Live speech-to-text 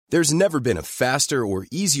There's never been a faster or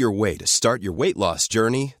easier way to start your weight loss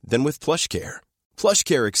journey than with PlushCare.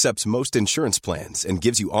 PlushCare accepts most insurance plans and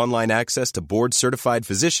gives you online access to board-certified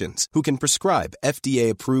physicians who can prescribe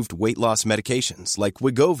FDA-approved weight loss medications like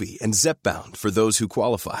Wegovy and Zepbound for those who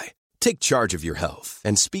qualify. Take charge of your health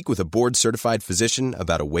and speak with a board-certified physician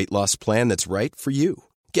about a weight loss plan that's right for you.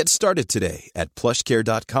 Get started today at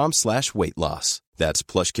plushcare.com/weight loss. That's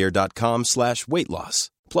plushcare.com/weight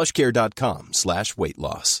loss. plushcare.com/weight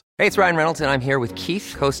loss. Hey, it's Ryan Reynolds, and I'm here with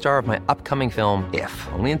Keith, co-star of my upcoming film, If,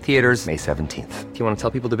 only in theaters May 17th. Do you want to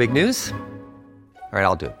tell people the big news? All right,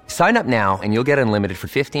 I'll do it. Sign up now and you'll get unlimited for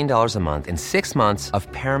 $15 a month and 6 months of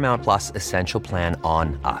Paramount Plus Essential Plan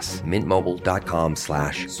on us.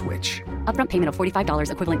 MintMobile.com/switch. Upfront payment of $45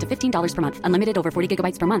 equivalent to $15 per month. Unlimited over 40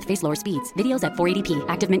 gigabytes per month. Face lower speeds. Videos at 480p.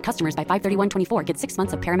 Active Mint customers by 531.24 get 6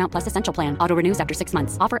 months of Paramount Plus Essential Plan. Auto renews after 6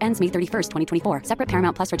 months. Offer ends May 31st, 2024. Separate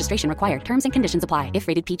Paramount Plus registration required. Terms and conditions apply if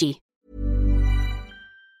rated PG.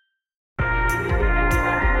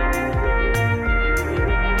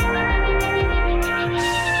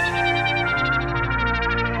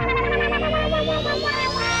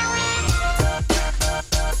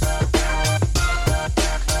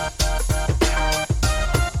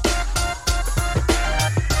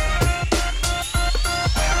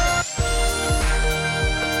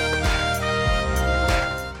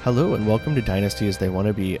 Hello and welcome to Dynasty as They Want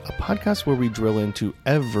to Be, a podcast where we drill into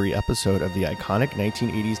every episode of the iconic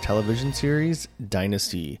 1980s television series,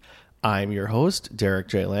 Dynasty. I'm your host, Derek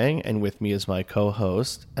J. Lang, and with me is my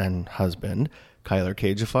co-host and husband, Kyler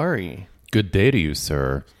K. Jafari. Good day to you,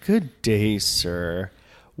 sir. Good day, sir.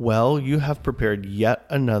 Well, you have prepared yet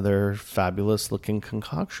another fabulous-looking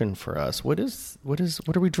concoction for us. What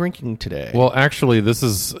are we drinking today? Well, actually, this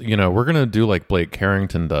is, we're going to do like Blake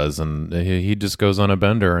Carrington does, and he just goes on a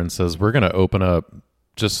bender and says, we're going to open up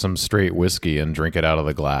just some straight whiskey and drink it out of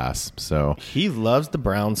the glass. So he loves the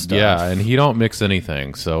brown stuff. Yeah, and he don't mix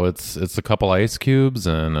anything. So it's a couple ice cubes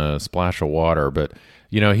and a splash of water, but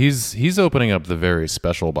he's opening up the very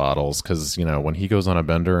special bottles because, when he goes on a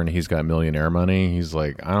bender and he's got millionaire money, he's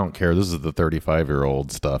like, I don't care. This is the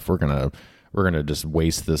 35-year-old stuff. We're gonna just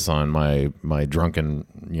waste this on my drunken,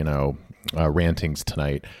 rantings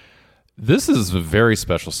tonight. This is a very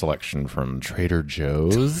special selection from Trader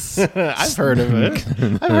Joe's. I've heard of it.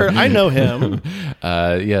 I know him.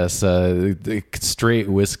 Yes, straight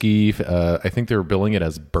whiskey. I think they were billing it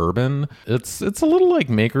as bourbon. It's a little like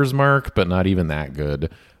Maker's Mark, but not even that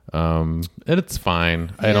good. And it's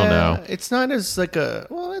fine. I don't know. It's not as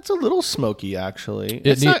it's a little smoky actually.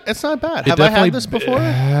 It's not bad. Have I had this before?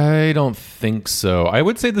 I don't think so. I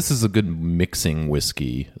would say this is a good mixing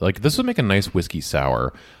whiskey. Like this would make a nice whiskey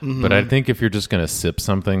sour. Mm-hmm. But I think if you're just going to sip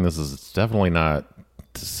something, this is definitely not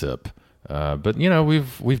to sip. But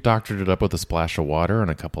we've doctored it up with a splash of water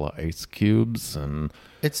and a couple of ice cubes, and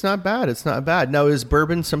it's not bad. It's not bad. Now, is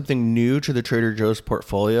bourbon something new to the Trader Joe's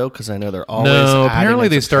portfolio? Because I know they're always apparently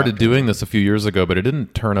they started doing this a few years ago, but it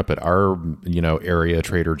didn't turn up at our area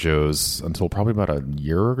Trader Joe's until probably about a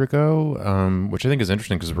year ago, which I think is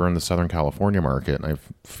interesting because we're in the Southern California market, and I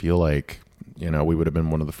feel like we would have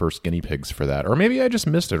been one of the first guinea pigs for that, or maybe I just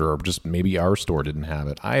missed it, or just maybe our store didn't have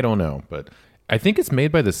it. I don't know, but I think it's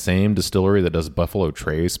made by the same distillery that does Buffalo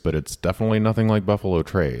Trace, but it's definitely nothing like Buffalo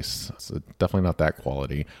Trace. It's definitely not that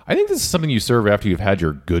quality. I think this is something you serve after you've had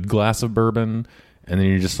your good glass of bourbon, and then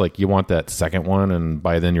you're just like, you want that second one, and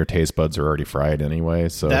by then your taste buds are already fried anyway,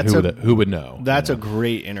 so who would know? That's a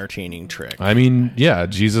great entertaining trick. I mean, yeah,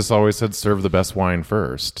 Jesus always said serve the best wine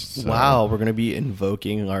first. So. Wow, we're going to be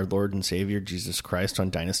invoking our Lord and Savior Jesus Christ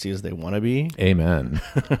on Dynasty as They Want to Be. Amen.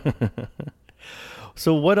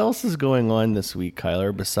 So what else is going on this week,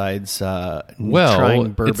 Kyler, besides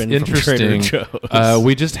trying bourbon it's interesting. from Trader Joe's?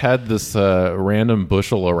 We just had this random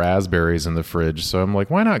bushel of raspberries in the fridge, so I'm like,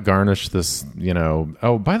 why not garnish this,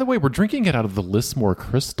 Oh, by the way, we're drinking it out of the Lismore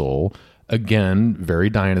Crystal. Again, very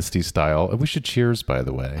Dynasty style. We should cheers, by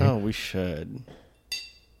the way. Oh, we should.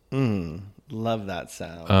 Love that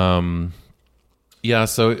sound. Yeah,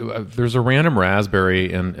 so there's a random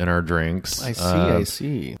raspberry in our drinks. I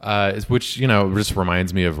see. Which, just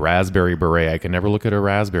reminds me of Raspberry Beret. I can never look at a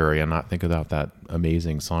raspberry and not think about that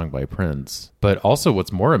amazing song by Prince. But also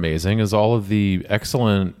what's more amazing is all of the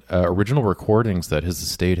excellent original recordings that his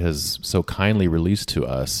estate has so kindly released to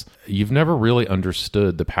us. You've never really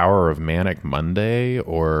understood the power of Manic Monday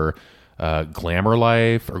or Glamour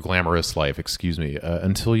Life or Glamorous Life,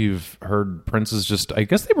 until you've heard Prince's I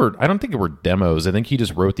don't think it were demos. I think he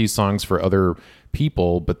just wrote these songs for other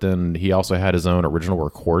people, but then he also had his own original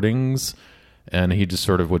recordings, and he just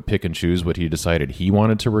sort of would pick and choose what he decided he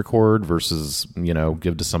wanted to record versus,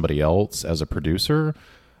 give to somebody else as a producer.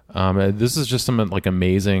 This is just some like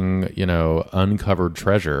amazing, uncovered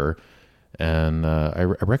treasure. And I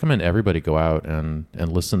recommend everybody go out and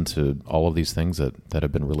listen to all of these things that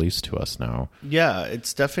have been released to us now. Yeah,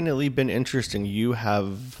 it's definitely been interesting. You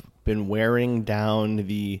have been wearing down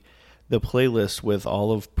the playlist with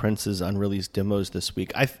all of Prince's unreleased demos this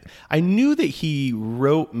week. I knew that he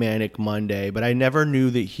wrote Manic Monday, but I never knew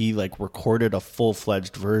that he like recorded a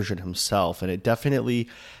full-fledged version himself, and it definitely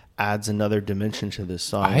adds another dimension to this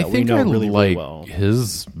song that we know really, really well.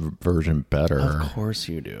 His version better. Of course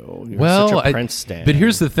you do. You're such a Prince stan. But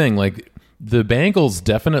here's the thing, like the Bangles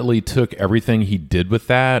definitely took everything he did with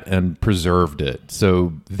that and preserved it.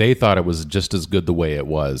 So they thought it was just as good the way it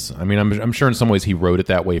was. I mean, I'm sure in some ways he wrote it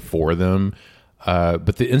that way for them.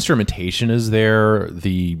 But the instrumentation is there,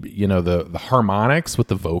 the harmonics with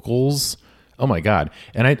the vocals. Oh my God.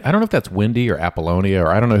 And I don't know if that's Wendy or Apollonia, or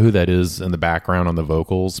I don't know who that is in the background on the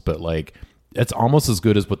vocals, but like it's almost as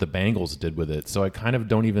good as what the Bangles did with it. So I kind of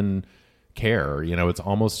don't even care. It's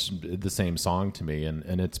almost the same song to me,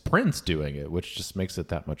 and it's Prince doing it, which just makes it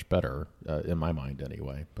that much better in my mind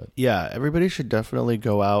anyway. But yeah, everybody should definitely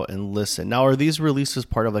go out and listen. Now, are these releases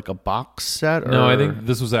part of like a box set? Or? No, I think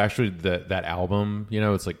this was actually that album.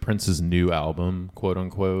 It's like Prince's new album, quote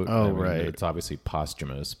unquote. Oh, right. It's obviously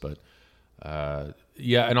posthumous, but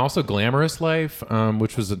yeah, and also Glamorous Life,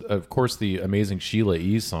 which was of course the amazing Sheila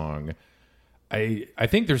E. song. I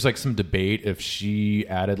think there's like some debate if she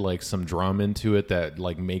added like some drum into it that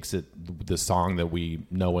like makes it the song that we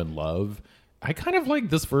know and love. I kind of like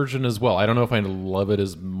this version as well. I don't know if I love it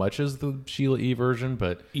as much as the Sheila E. version,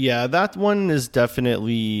 but yeah, that one is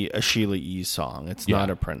definitely a Sheila E. song. It's not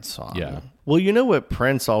a Prince song. Yeah. Well, you know what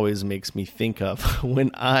Prince always makes me think of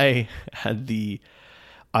when I had the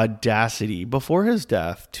audacity before his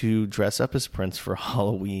death to dress up as Prince for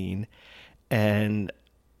Halloween, and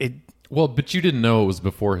but you didn't know it was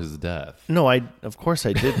before his death. No, of course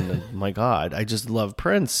I didn't. My God, I just love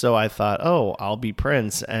Prince, so I thought, oh, I'll be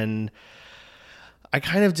Prince, and I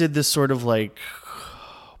kind of did this sort of like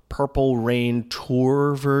Purple Rain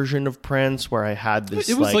tour version of Prince where I had this.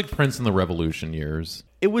 It was like Prince in the Revolution years.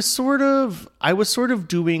 It was I was sort of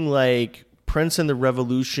doing like Prince and the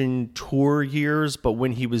Revolution tour years, but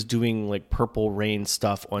when he was doing like Purple Rain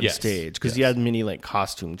stuff on stage, because he had many like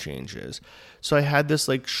costume changes. So I had this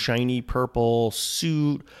like shiny purple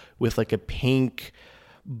suit with like a pink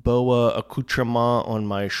boa accoutrement on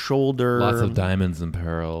my shoulder. Lots of diamonds and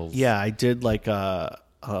pearls. Yeah, I did like a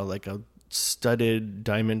studded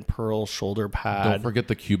diamond pearl shoulder pad. Don't forget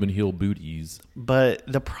the Cuban heel booties. But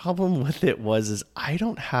the problem with it is I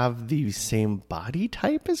don't have the same body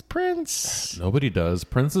type as Prince. Nobody does.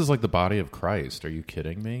 Prince is like the body of Christ. Are you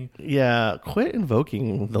kidding me? Yeah, quit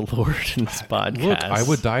invoking the Lord in this podcast. Look, I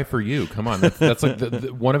would die for you. Come on. That's like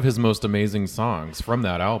one of his most amazing songs from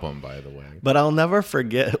that album, by the way. But I'll never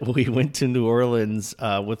forget, we went to New Orleans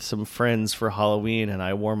with some friends for Halloween, and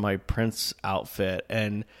I wore my Prince outfit,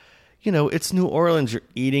 and it's New Orleans. You're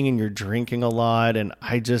eating and you're drinking a lot, and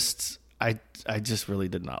I just really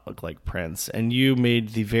did not look like Prince. And you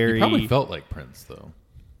made the very. You probably felt like Prince, though.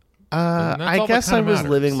 I guess I was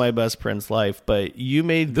living my best Prince life, but you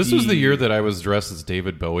made. This was the year that I was dressed as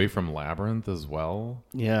David Bowie from Labyrinth as well.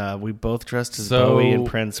 Yeah, we both dressed as Bowie and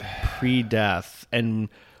Prince pre-death, and.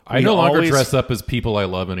 I no longer dress up as people I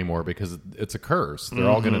love anymore because it's a curse. They're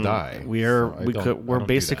all going to die. We're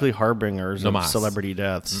basically harbingers of celebrity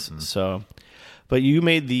deaths. So, but you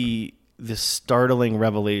made the startling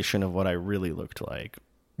revelation of what I really looked like.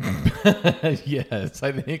 Yes,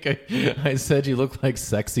 I think I said you look like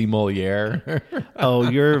sexy Moliere. Oh,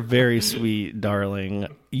 you're very sweet, darling.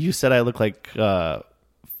 You said I look like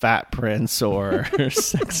Fat Prince or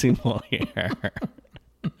sexy Moliere.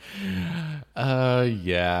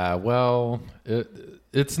 Yeah, well,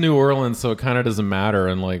 it's New Orleans, so it kind of doesn't matter.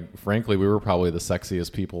 And like, frankly, we were probably the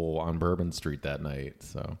sexiest people on Bourbon Street that night.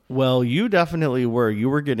 So, well, you definitely were. You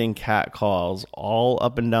were getting cat calls all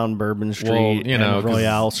up and down Bourbon Street, and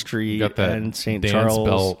Royale Street, and St. Charles. Dance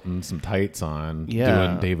belt and some tights on,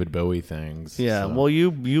 doing David Bowie things. Yeah, so. Well,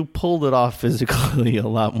 you pulled it off physically a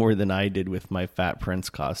lot more than I did with my Fat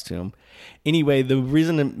Prince costume. Anyway, the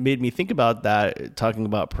reason it made me think about that, talking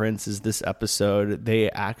about Prince, is this episode,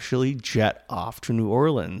 they actually jet off to New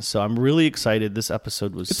Orleans. So I'm really excited. This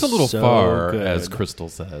episode was It's a little so far, good. as Crystal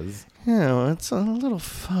says. Yeah, it's a little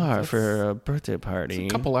far for a birthday party.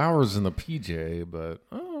 It's a couple hours in the PJ, but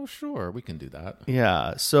sure, we can do that.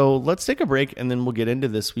 Yeah, so let's take a break, and then we'll get into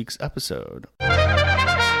this week's episode.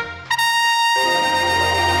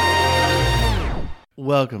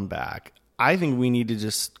 Welcome back. I think we need to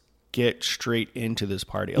just get straight into this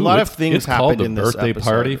party. A lot of things happened in this episode. It's called the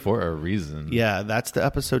birthday party for a reason. Yeah, that's the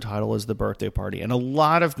episode title, is the birthday party. And a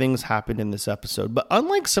lot of things happened in this episode. But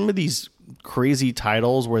unlike some of these crazy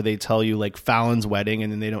titles where they tell you like Fallon's wedding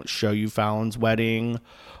and then they don't show you Fallon's wedding,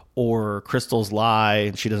 or Crystal's lie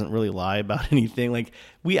and she doesn't really lie about anything, like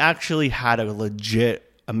we actually had a legit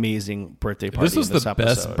amazing birthday party. This was in this the episode.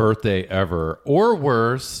 best birthday ever, or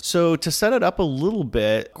worse. So to set it up a little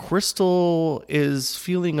bit, Crystal is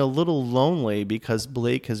feeling a little lonely because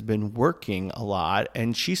Blake has been working a lot,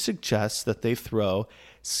 and she suggests that they throw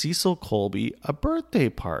Cecil Colby a birthday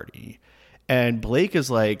party. And Blake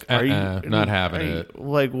is like, "Are you not having it?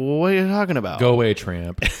 Like, what are you talking about? Go away,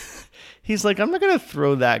 tramp." He's like, "I'm not going to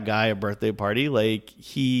throw that guy a birthday party. Like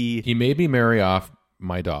he made me marry off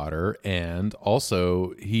my daughter, and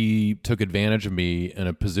also he took advantage of me in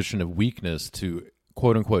a position of weakness to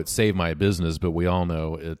quote unquote save my business, but we all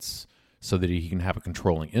know it's so that he can have a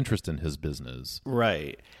controlling interest in his business."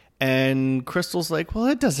 Right. And Crystal's like, "Well,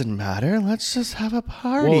 it doesn't matter. Let's just have a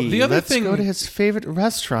party. Well, the other Let's thing, go to his favorite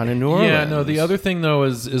restaurant in New Orleans." Yeah, no, the other thing though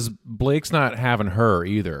is Blake's not having her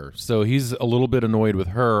either. So he's a little bit annoyed with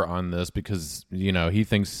her on this because, you know, he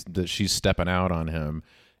thinks that she's stepping out on him.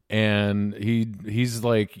 And he's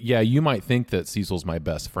like, "Yeah, you might think that Cecil's my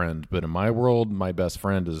best friend, but in my world, my best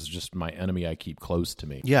friend is just my enemy I keep close to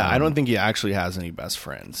me." Yeah, I don't think he actually has any best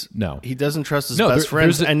friends. No. He doesn't trust his best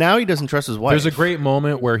friends, and now he doesn't trust his wife. There's a great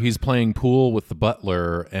moment where he's playing pool with the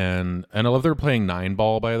butler, and I love they're playing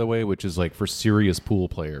 9-ball, by the way, which is like for serious pool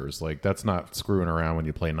players. Like that's not screwing around when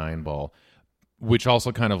you play 9-ball. Which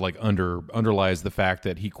also kind of like underlies the fact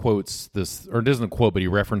that he quotes this, or doesn't quote, but he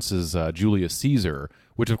references Julius Caesar,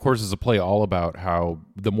 which of course is a play all about how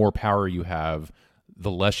the more power you have, the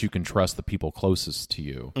less you can trust the people closest to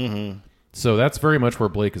you. Mm-hmm. So that's very much where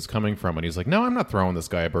Blake is coming from. And he's like, "No, I'm not throwing this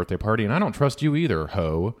guy a birthday party, and I don't trust you either,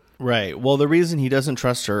 ho." Right. Well, the reason he doesn't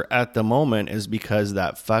trust her at the moment is because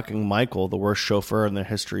that fucking Michael, the worst chauffeur in the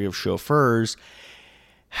history of chauffeurs,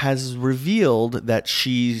 has revealed that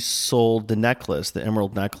she sold the necklace, the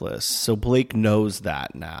emerald necklace. So Blake knows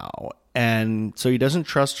that now. And so he doesn't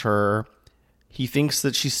trust her. He thinks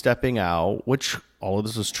that she's stepping out, which all of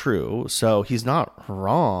this is true. So he's not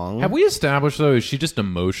wrong. Have we established, though, is she just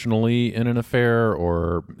emotionally in an affair,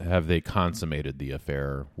 or have they consummated the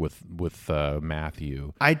affair with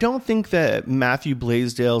Matthew? I don't think that Matthew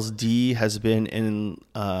Blaisdell's D has been in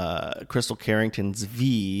Crystal Carrington's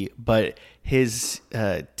V, but his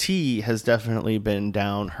T has definitely been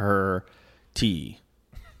down her T.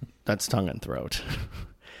 That's tongue and throat.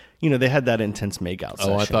 You know, they had that intense makeout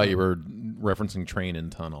session. Oh, I thought you were referencing train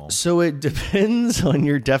and tunnel. So it depends on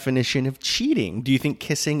your definition of cheating. Do you think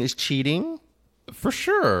kissing is cheating? For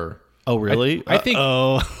sure. Oh, really? I think.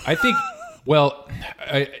 Well,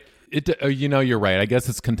 you know, you're right. I guess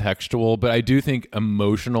it's contextual, but I do think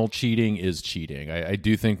emotional cheating is cheating. I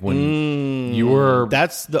do think when you're...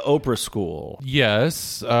 That's the Oprah school.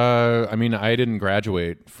 Yes. I mean, I didn't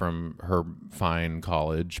graduate from her fine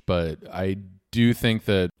college, but I do think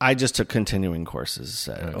that... I just took continuing courses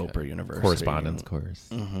at Oprah University. Correspondence course.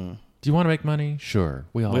 Mm-hmm. Do you want to make money? Sure.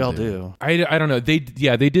 We all do. I don't know. They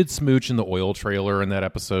did smooch in the oil trailer in that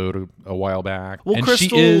episode a while back. Well, and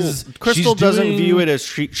Crystal doesn't view it as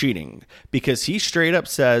cheating because he straight up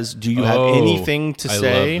says, "Do you have anything to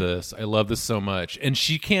say?" I love this so much. And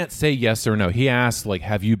she can't say yes or no. He asked, like,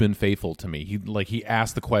 "Have you been faithful to me?" He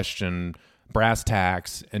asked the question, brass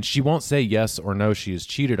tacks, and she won't say yes or no. She has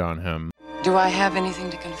cheated on him. Do I have anything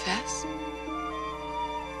to confess?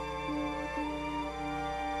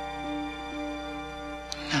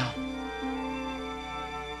 No.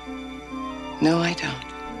 No, I don't.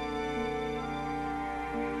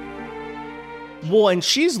 Well, and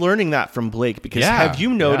she's learning that from Blake because have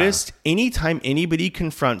you noticed anytime anybody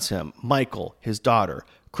confronts him, Michael, his daughter,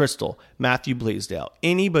 Crystal, Matthew Blaisdell,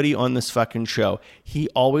 anybody on this fucking show, he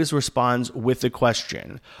always responds with a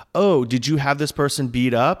question. "Oh, did you have this person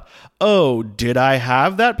beat up? Oh, did I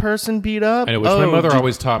have that person beat up?" And which my mother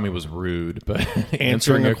always taught me was rude, but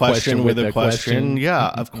answering a question with a question. Yeah,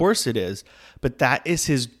 of course it is. But that is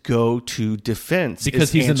his go-to defense.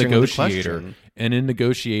 Because he's a negotiator. And in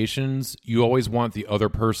negotiations, you always want the other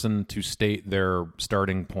person to state their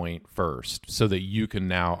starting point first so that you can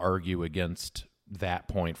now argue against that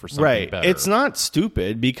point for something better. It's not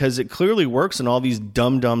stupid because it clearly works in all these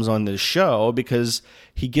dum-dums on this show because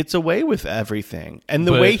he gets away with everything. And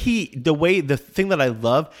the thing that I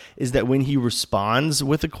love is that when he responds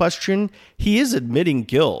with a question, he is admitting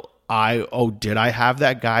guilt. did I have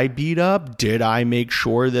that guy beat up? Did I make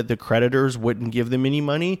sure that the creditors wouldn't give them any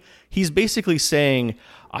money? He's basically saying,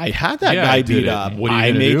 I had that guy beat up.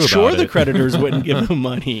 I made sure the creditors wouldn't give him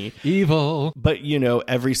money. Evil. But,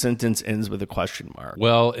 every sentence ends with a question mark.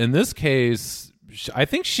 Well, in this case, I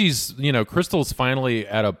think she's, Crystal's finally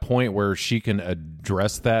at a point where she can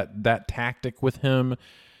address that tactic with him.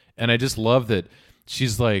 And I just love that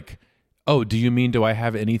she's like, oh, do I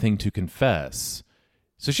have anything to confess?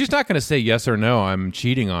 So she's not going to say yes or no, I'm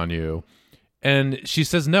cheating on you. And she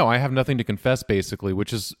says, no, I have nothing to confess, basically,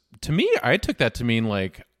 which is, to me, I took that to mean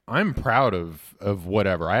like, I'm proud of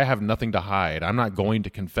whatever. I have nothing to hide. I'm not going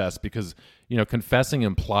to confess because, confessing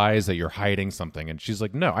implies that you're hiding something. And she's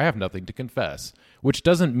like, no, I have nothing to confess, which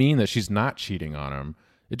doesn't mean that she's not cheating on him.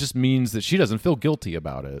 It just means that she doesn't feel guilty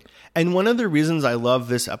about it. And one of the reasons I love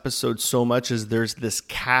this episode so much is there's this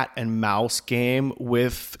cat and mouse game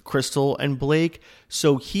with Crystal and Blake.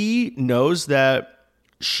 So he knows that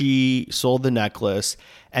she sold the necklace,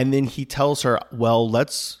 and then he tells her, well,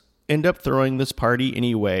 let's end up throwing this party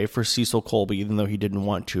anyway for Cecil Colby, even though he didn't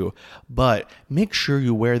want to. But make sure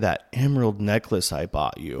you wear that emerald necklace I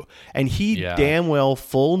bought you. And he damn well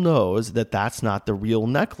full knows that that's not the real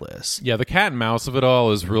necklace. Yeah, the cat and mouse of it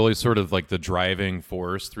all is really sort of like the driving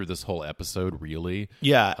force through this whole episode, really.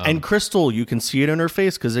 Yeah, and Crystal, you can see it in her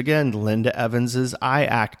face because, again, Linda Evans's eye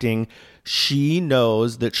acting. She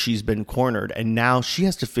knows that she's been cornered, and now she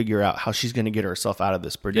has to figure out how she's going to get herself out of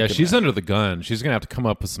this predicament. Yeah, she's under the gun. She's going to have to come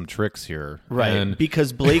up with some tricks here. Right,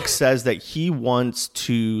 because Blake says that he wants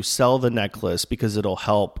to sell the necklace because it'll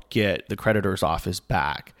help get the creditors off his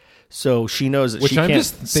back. So she knows that she can't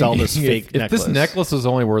sell this fake necklace. If this necklace is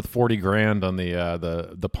only worth $40,000 on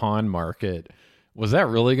the pawn market, was that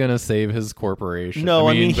really going to save his corporation? No,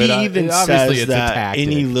 I mean he even says that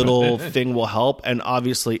any little thing will help, and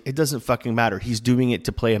obviously it doesn't fucking matter. He's doing it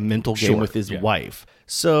to play a mental game with his wife.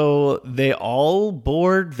 So they all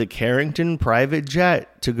board the Carrington private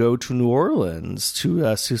jet to go to New Orleans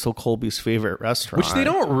to Cecil Colby's favorite restaurant, which they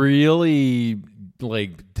don't really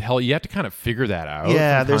tell you. Have to kind of figure that out.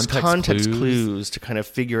 Yeah, there's context clues to kind of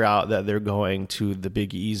figure out that they're going to the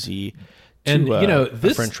Big Easy. And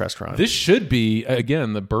this French restaurant. This should be,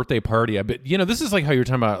 again, the birthday party. But this is like how you're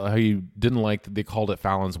talking about how you didn't like that they called it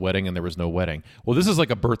Fallon's wedding and there was no wedding. Well, this is like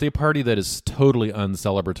a birthday party that is totally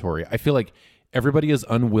uncelebratory. I feel like everybody is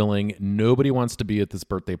unwilling. Nobody wants to be at this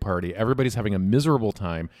birthday party. Everybody's having a miserable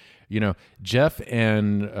time. Jeff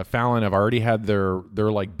and Fallon have already had their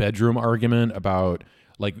like bedroom argument about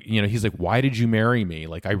he's like, why did you marry me?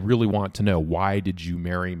 Like, I really want to know, why did you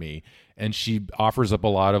marry me? And she offers up a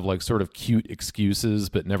lot of like sort of cute excuses,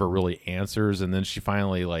 but never really answers. And then she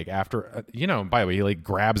finally after, by the way, he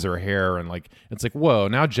grabs her hair and it's like, whoa,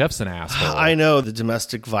 now Jeff's an asshole. I know the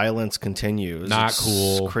domestic violence continues. It's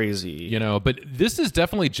cool. Crazy. But this is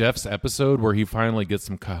definitely Jeff's episode where he finally gets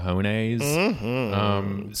some cojones.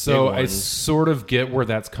 Mm-hmm. So I sort of get where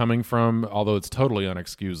that's coming from, although it's totally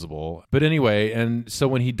unexcusable. But anyway, and so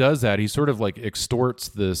when he does that, he sort of extorts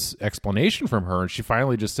this explanation from her, and she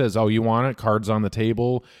finally just says, oh, you want it? Cards on the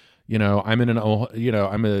table. I made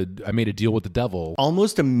a deal with the devil.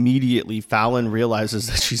 Almost immediately, Fallon realizes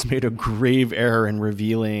that she's made a grave error in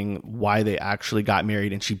revealing why they actually got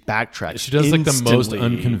married, and she backtracks. She does instantly. the most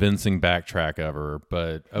unconvincing backtrack ever,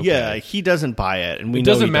 but okay. Yeah, he doesn't buy it, and it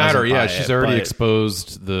doesn't matter. Yeah, she's already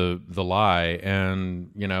exposed the lie, and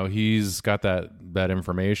he's got that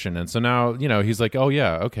information, and so now he's like, oh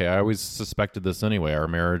yeah, okay, I always suspected this anyway. Our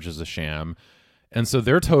marriage is a sham. And so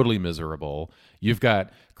they're totally miserable. You've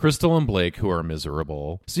got Crystal and Blake who are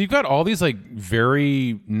miserable. So you've got all these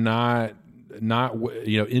very not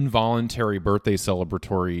involuntary birthday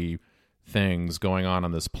celebratory things going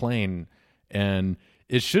on this plane, and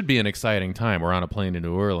it should be an exciting time. We're on a plane to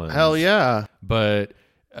New Orleans. Hell yeah! But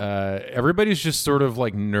everybody's just sort of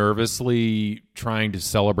nervously trying to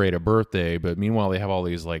celebrate a birthday, but meanwhile they have all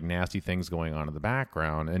these nasty things going on in the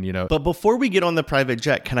background. And but before we get on the private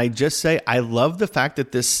jet, can I just say I love the fact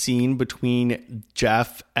that this scene between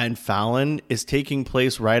Jeff and Fallon is taking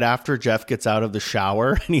place right after Jeff gets out of the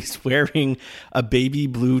shower, and he's wearing a baby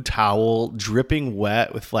blue towel dripping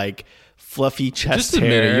wet with fluffy chest just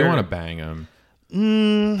admit hair. It, you want to bang him.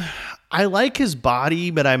 I like his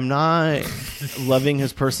body, but I'm not loving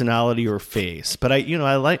his personality or face. But I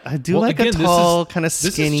do like a tall, kind of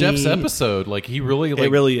skinny. This is Jeff's episode. He really,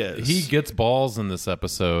 it really is. He gets balls in this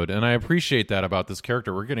episode, and I appreciate that about this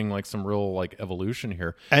character. We're getting some real evolution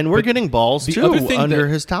here, and we're getting balls too under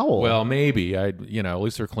his towel. Well, maybe at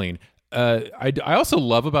least they're clean. I also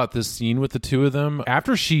love about this scene with the two of them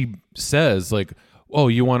after she says Oh,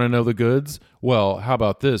 you want to know the goods? Well, how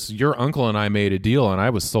about this? Your uncle and I made a deal, and I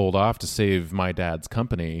was sold off to save my dad's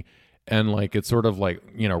company. And like it's sort of like,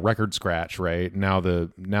 you know, record scratch, right? Now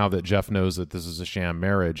that Jeff knows that this is a sham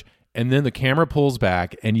marriage, and then the camera pulls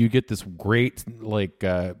back, and you get this great like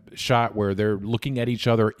shot where they're looking at each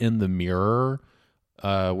other in the mirror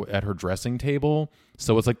at her dressing table.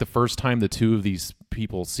 So it's like the first time the two of these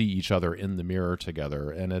people see each other in the mirror together,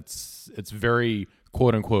 and it's very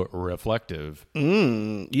quote unquote reflective.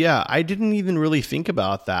 Yeah, I didn't even really think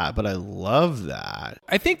about that, but I love that.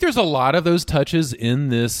 I think there's a lot of those touches in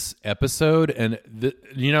this episode, and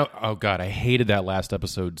oh God, I hated that last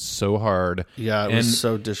episode so hard. Yeah, it was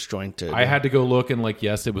so disjointed. I had to go look, and like,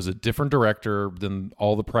 yes, it was a different director than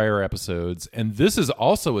all the prior episodes, and this is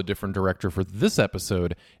also a different director for this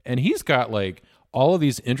episode, and he's got like all of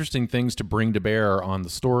these interesting things to bring to bear on the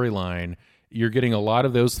storyline. You're getting a lot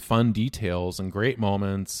of those fun details and great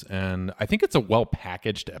moments, and I think it's a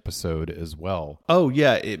well-packaged episode as well. Oh,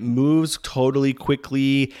 yeah, it moves totally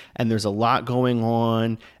quickly, and there's a lot going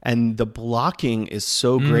on, and the blocking is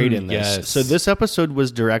so great in this. Yes. So this episode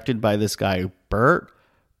was directed by this guy, Bert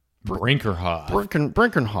Brinkerhoff. Bert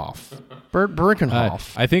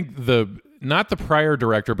Brinkerhoff. I think not the prior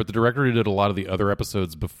director, but the director who did a lot of the other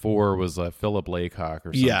episodes before was Philip Laycock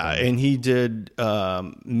or something. Yeah, and he did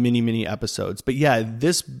many episodes. But yeah,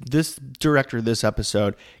 this director, this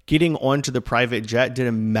episode, getting onto the private jet, did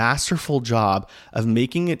a masterful job of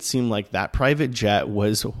making it seem like that private jet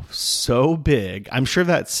was so big. I'm sure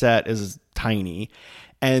that set is tiny.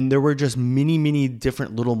 And there were just many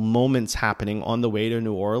different little moments happening on the way to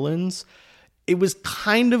New Orleans. It was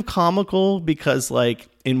kind of comical because, like,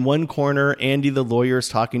 in one corner, Andy the lawyer is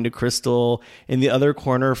talking to Crystal. In the other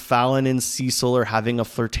corner, Fallon and Cecil are having a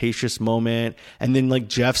flirtatious moment. And then, like,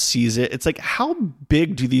 Jeff sees it. It's like, how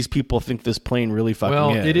big do these people think this plane really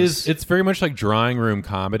fucking is? It's very much like drawing room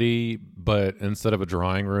comedy, but instead of a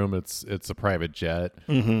drawing room, it's a private jet.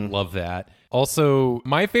 Mm-hmm. Love that. Also,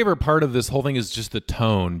 my favorite part of this whole thing is just the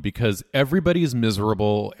tone, because everybody's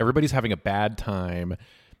miserable. Everybody's having a bad time.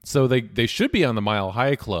 So they should be on the Mile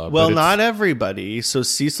High Club. Well, not everybody. So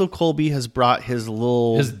Cecil Colby has brought his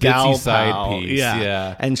gal side pal. piece.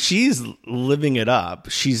 Yeah. And she's living it up.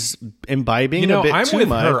 She's imbibing a bit I'm too with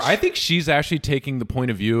much. her. I think she's actually taking the point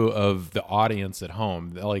of view of the audience at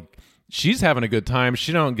home. Like, she's having a good time.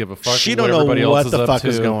 She don't give a fuck. She don't know everybody what else the is fuck up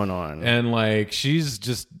is to. going on. And like, she's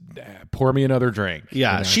just pour me another drink.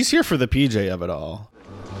 Yeah, you know? she's here for the PJ of it all.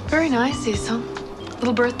 Very nice, Cecil.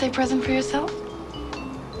 Little birthday present for yourself?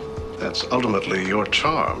 That's ultimately your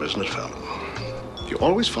charm, isn't it, Fallon? You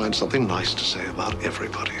always find something nice to say about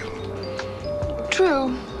everybody.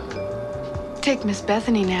 True. Take Miss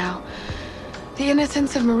Bethany now. The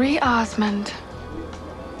innocence of Marie Osmond.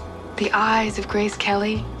 The eyes of Grace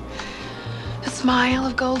Kelly. The smile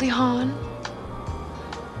of Goldie Hawn.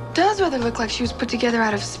 Does rather look like she was put together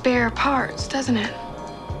out of spare parts, doesn't it?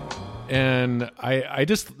 And I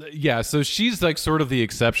just, so she's like sort of the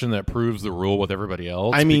exception that proves the rule with everybody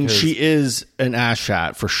else. I mean, she is an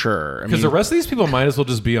asshat for sure. Because the rest of these people might as well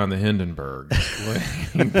just be on the Hindenburg.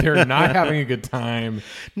 They're not having a good time.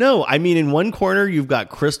 No, I mean, in one corner, you've got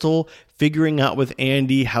Crystal figuring out with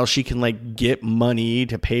Andy how she can like get money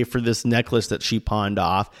to pay for this necklace that she pawned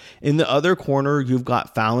off. In the other corner, you've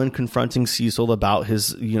got Fallon confronting Cecil about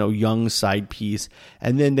his, young side piece.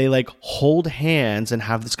 And then they like hold hands and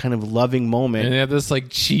have this kind of loving moment. And they have this like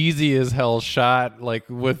cheesy as hell shot, like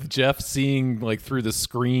with Jeff seeing like through the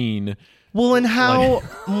screen. Well, and how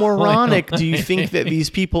moronic do you think that these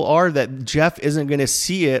people are that Jeff isn't going to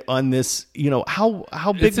see it on this,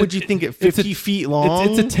 how big would you think it, 50 feet long?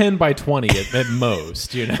 It's a 10 by 20 at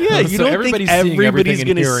most, Yeah, you so don't think everybody's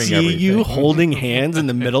going to see everything. you holding hands in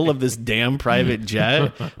the middle of this damn private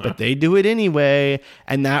jet, but they do it anyway,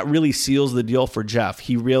 and that really seals the deal for Jeff.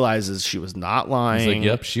 He realizes she was not lying. He's like,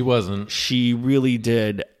 yep, she wasn't. She really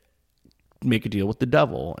did make a deal with the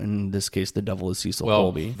devil. In this case, the devil is Cecil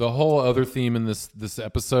Colby. The whole other theme in this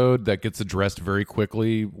episode that gets addressed very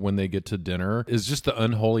quickly when they get to dinner is just the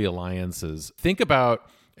unholy alliances. Think about,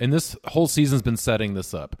 and this whole season's been setting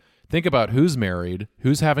this up. Think about who's married,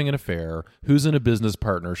 who's having an affair, who's in a business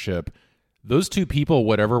partnership. Those two people,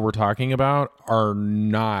 whatever we're talking about, are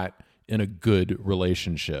not in a good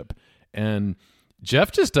relationship. And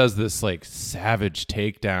Jeff just does this like savage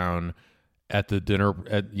takedown at the dinner,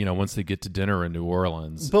 once they get to dinner in New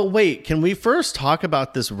Orleans. But wait, can we first talk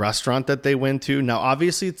about this restaurant that they went to? Now,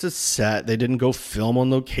 obviously, it's a set. They didn't go film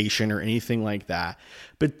on location or anything like that.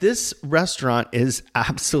 But this restaurant is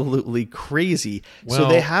absolutely crazy. So Well-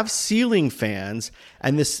 they have ceiling fans,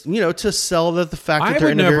 and this, to sell the fact that I they're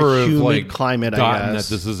would in a never very have humid climate, I gotten guess.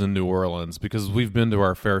 that this is in New Orleans, because we've been to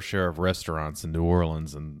our fair share of restaurants in New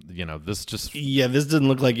Orleans, and this just Yeah, this doesn't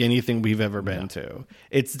look like anything we've ever been to.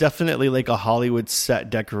 It's definitely like a Hollywood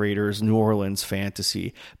set decorator's New Orleans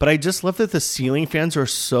fantasy. But I just love that the ceiling fans are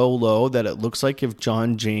so low that it looks like if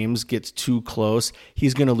John James gets too close,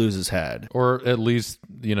 he's going to lose his head. or at least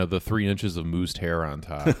the 3 inches of moosed hair on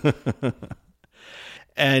top.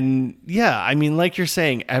 And yeah, I mean, like you're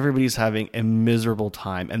saying, everybody's having a miserable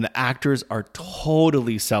time, and the actors are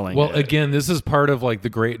totally selling Well, it. again, this is part of like the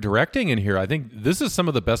great directing in here. I think this is some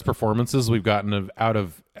of the best performances we've gotten out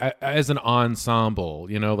of as an ensemble.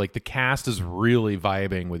 Like the cast is really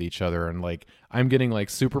vibing with each other, and like I'm getting like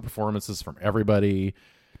super performances from everybody.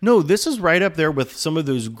 No, this is right up there with some of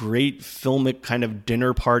those great filmic kind of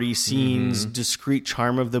dinner party scenes, discreet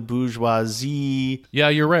charm of the bourgeoisie. Yeah,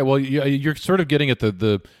 you're right. Well, you're sort of getting at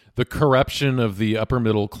the corruption of the upper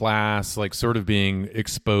middle class, like sort of being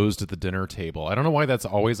exposed at the dinner table. I don't know why that's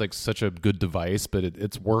always like such a good device, but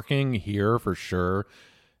it's working here for sure.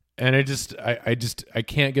 And I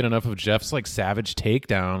can't get enough of Jeff's like savage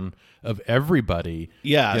takedown of everybody.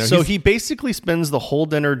 Yeah, so he basically spends the whole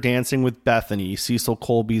dinner dancing with Bethany, Cecil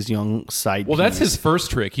Colby's young side Well, that's piece. his first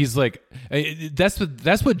trick. He's like, that's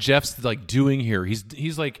what Jeff's like doing here.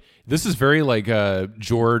 He's like, this is very like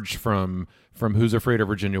George from Who's Afraid of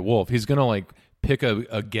Virginia Woolf. He's gonna like pick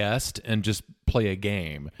a guest and just play a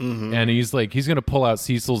game. And he's gonna pull out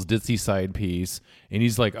Cecil's ditzy side piece, and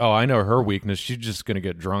he's like, oh, I know her weakness. She's just gonna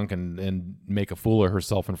get drunk and make a fool of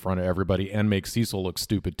herself in front of everybody and make Cecil look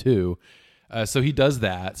stupid too. So he does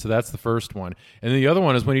that. So that's the first one. And the other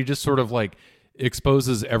one is when he just sort of like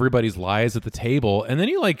exposes everybody's lies at the table, and then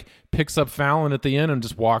he like picks up Fallon at the end and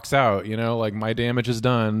just walks out, like, my damage is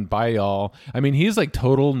done, bye y'all. I mean, he's like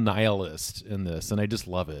total nihilist in this, and I just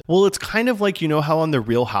love it. Well, it's kind of like, how on The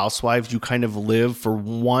Real Housewives, you kind of live for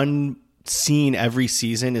one scene every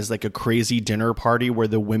season is like a crazy dinner party where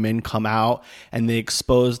the women come out and they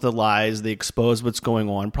expose the lies, they expose what's going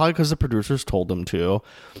on, probably because the producers told them to.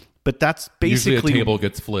 But that's basically... Usually a table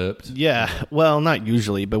gets flipped. Yeah. Well, not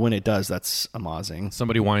usually, but when it does, that's amazing.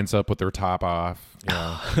 Somebody winds up with their top off.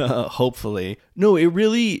 Hopefully. No,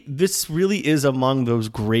 this really is among those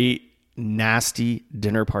great, nasty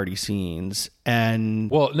dinner party scenes.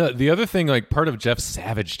 And... Well, no, the other thing, like part of Jeff's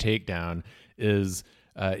savage takedown is...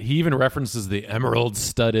 he even references the emerald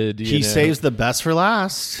studded. He saves the best for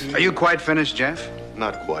last. Are you quite finished, Jeff?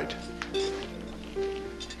 Not quite.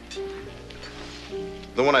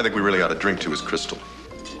 The one I think we really ought to drink to is Crystal.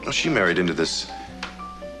 Well, she married into this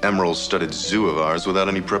emerald-studded zoo of ours without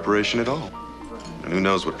any preparation at all. And who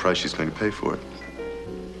knows what price she's going to pay for it.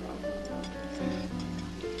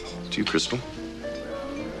 To you, Crystal.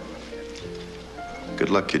 Good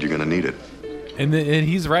luck, kid. You're going to need it. And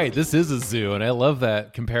he's right. This is a zoo, and I love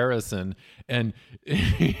that comparison. And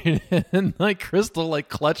like Crystal like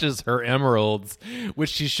clutches her emeralds, which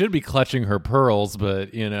she should be clutching her pearls,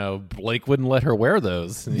 but Blake wouldn't let her wear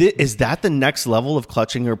those. Is that the next level of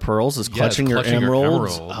clutching her pearls? Is clutching, her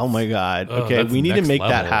emeralds? Oh my god! Oh, okay, we need to make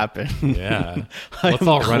that level. happen. Yeah, I'm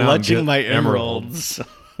all run out and clutching get my emeralds.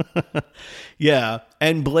 Yeah,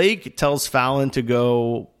 and Blake tells Fallon to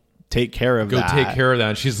go take care of that. Take care of that.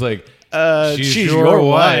 And she's like, she's your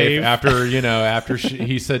wife. After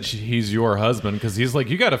he said he's your husband, because he's like,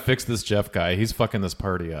 you got to fix this Jeff guy. He's fucking this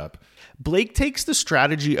party up. Blake takes the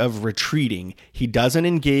strategy of retreating. He doesn't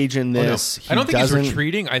engage in this. I don't think he's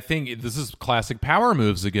retreating. I think this is classic power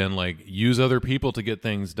moves again. Like, use other people to get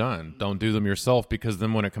things done. Don't do them yourself, because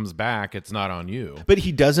then when it comes back, it's not on you. But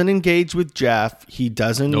he doesn't engage with Jeff. He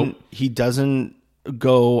doesn't. Nope. He doesn't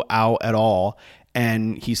go out at all.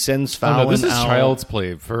 And he sends Fallon this is out. child's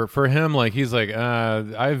play for him. Like, he's like,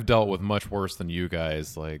 I've dealt with much worse than you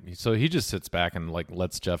guys. Like, so he just sits back and like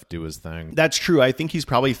lets Jeff do his thing. That's true. I think he's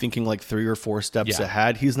probably thinking like 3 or 4 steps Yeah.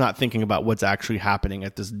 ahead. He's not thinking about what's actually happening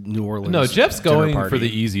at this New Orleans. No, Jeff's dinner going party. for the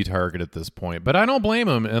easy target at this point, but I don't blame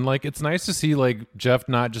him. And like, it's nice to see like Jeff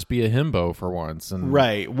not just be a himbo for once. And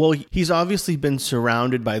Right. Well, he's obviously been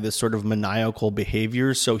surrounded by this sort of maniacal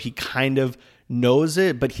behavior, so he kind of knows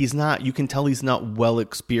it, but he's not, you can tell he's not well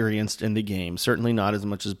experienced in the game, certainly not as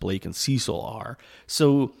much as Blake and Cecil are.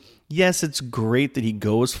 So yes, it's great that he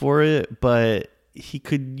goes for it, but he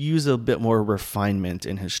could use a bit more refinement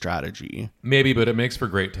in his strategy. maybe, but it makes for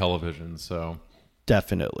great television. So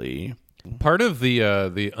Definitely. part of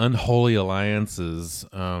the unholy alliances,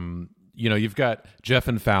 you've got Jeff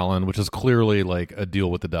and Fallon, which is clearly like a deal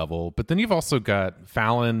with the devil, but then you've also got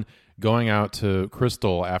Fallon going out to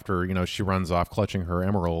Crystal after, she runs off clutching her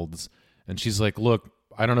emeralds. And she's like, look,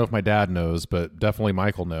 I don't know if my dad knows, but definitely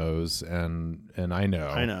Michael knows. And I know.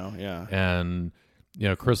 I know, yeah. And,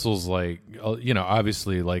 Crystal's like,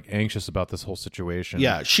 obviously like anxious about this whole situation.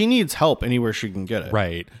 Yeah, she needs help anywhere she can get it.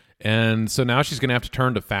 Right. And so now she's going to have to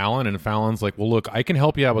turn to Fallon, and Fallon's like, well, look, I can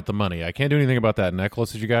help you out with the money. I can't do anything about that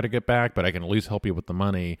necklace that you got to get back, but I can at least help you with the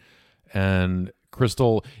money. And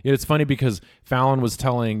Crystal, it's funny because Fallon was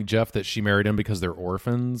telling Jeff that she married him because they're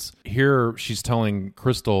orphans. Here she's telling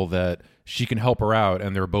Crystal that she can help her out,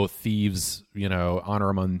 and they're both thieves, honor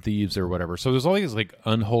among thieves or whatever. So there's all these like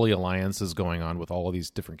unholy alliances going on with all of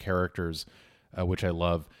these different characters, which I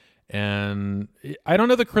love. And I don't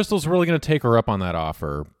know that Crystal's really going to take her up on that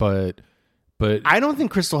offer, but I don't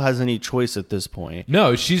think Crystal has any choice at this point.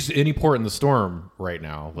 No, she's any port in the storm right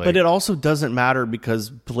now. But it also doesn't matter because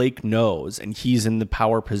Blake knows and he's in the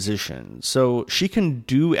power position. So she can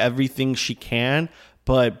do everything she can,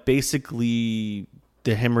 but basically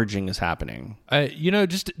the hemorrhaging is happening.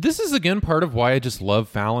 This is again part of why I just love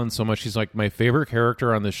Fallon so much. She's like my favorite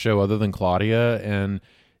character on this show other than Claudia, and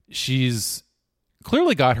she's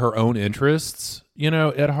clearly got her own interests,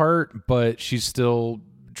 at heart, but she's still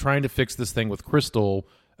trying to fix this thing with Crystal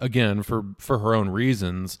again for her own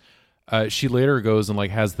reasons. She later goes and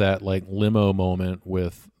like has that like limo moment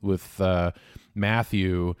with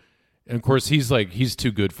Matthew, and of course he's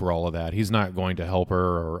too good for all of that. He's not going to help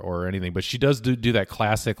her or anything. But she does do that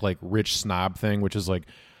classic like rich snob thing, which is like,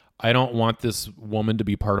 I don't want this woman to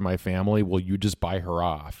be part of my family. Will you just buy her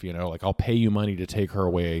off? Like I'll pay you money to take her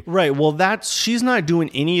away. Right. Well, she's not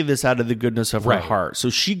doing any of this out of the goodness of her heart.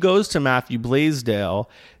 So she goes to Matthew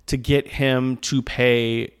Blaisdell to get him to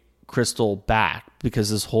pay Crystal back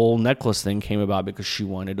because this whole necklace thing came about because she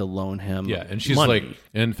wanted to loan him and she's money. like,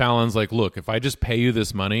 and Fallon's like, look, if I just pay you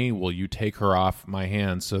this money, will you take her off my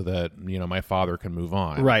hands so that my father can move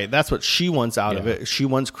on? Right, that's what she wants out of it. She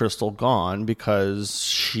wants Crystal gone because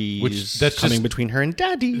that's coming between her and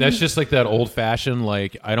Daddy. That's just like that old fashioned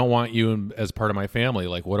like, I don't want you as part of my family.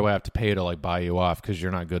 Like, what do I have to pay to like buy you off because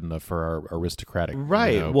you're not good enough for our aristocratic?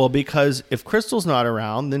 Right. Well, because if Crystal's not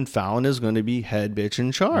around, then Fallon is going to be head bitch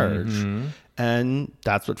in charge. Mm-hmm. And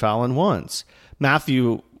that's what Fallon wants.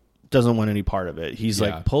 Matthew doesn't want any part of it. He's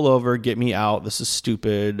like, pull over, get me out. This is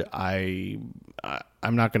stupid.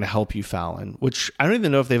 I'm not going to help you, Fallon. Which I don't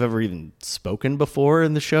even know if they've ever even spoken before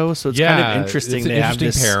in the show. So it's kind of interesting. It's an they have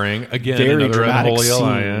interesting this pairing. Again, very another dramatic unholy scene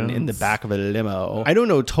alliance in the back of a limo. I don't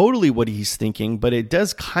know totally what he's thinking, but it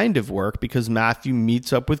does kind of work because Matthew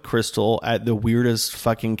meets up with Crystal at the weirdest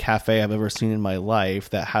fucking cafe I've ever seen in my life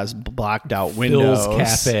that has blacked out windows. Phil's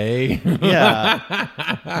Cafe.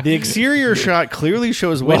 Yeah. The exterior shot clearly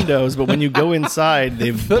shows windows, but when you go inside,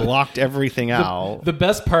 they've blocked everything out. The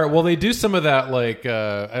best part, well, they do some of that like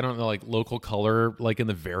I don't know, like local color, like in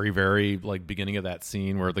the very, very like beginning of that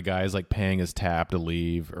scene where the guy's like paying his tab to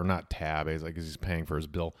leave, or not tab, he's paying for his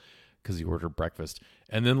bill because he ordered breakfast,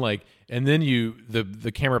 and then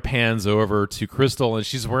the camera pans over to Crystal, and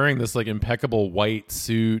she's wearing this like impeccable white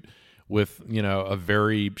suit with a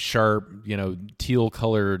very sharp teal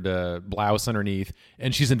colored blouse underneath,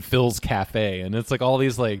 and she's in Phil's Cafe, and it's like all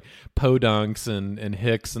these like podunks and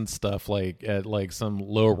hicks and stuff like at like some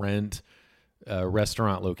low rent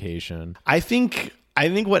restaurant location. I think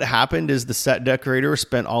what happened is the set decorator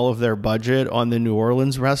spent all of their budget on the New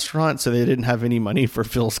Orleans restaurant, so they didn't have any money for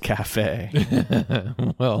Phil's Cafe.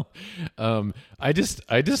 Well, I just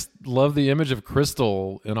love the image of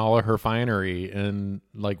Crystal in all of her finery and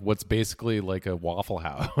like what's basically like a Waffle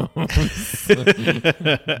House.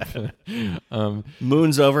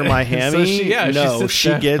 Moon's over my hammy. So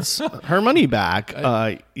she gets her money back.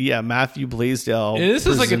 Matthew Blaisdell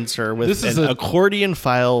presents her with an accordion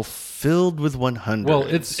file filled with 100. Well,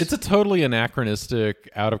 it's a totally anachronistic,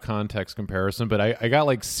 out of context comparison, but I got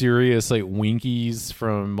like serious like Winkies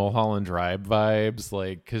from Mulholland Drive vibes,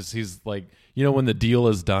 like because he's like, when the deal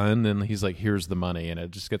is done and he's like, here's the money, and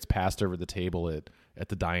it just gets passed over the table at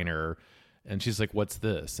the diner, and she's like, what's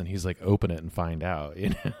this? And he's like, open it and find out.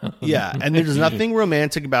 Yeah, and there's nothing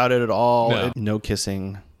romantic about it at all. No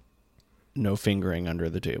kissing, no fingering under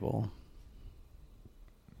the table,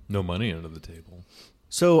 no money under the table.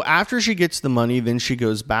 So after she gets the money, then she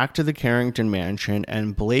goes back to the Carrington mansion,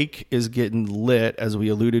 and Blake is getting lit, as we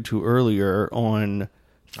alluded to earlier, on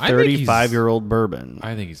 35-year-old bourbon.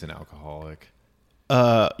 I think he's an alcoholic.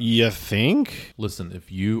 You think? Listen,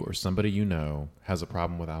 if you or somebody you know has a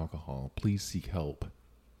problem with alcohol, please seek help.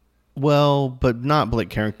 Well, but not Blake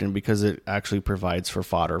Carrington, because it actually provides for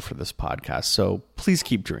fodder for this podcast. So please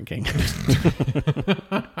keep drinking.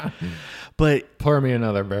 But pour me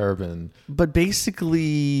another bourbon. But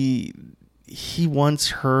basically, he wants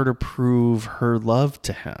her to prove her love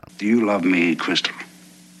to him. Do you love me, Crystal?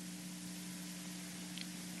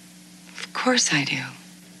 Of course I do.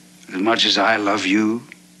 As much as I love you?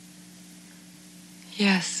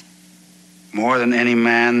 Yes. More than any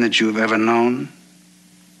man that you have ever known?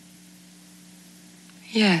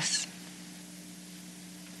 Yes.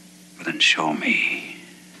 Well, then show me.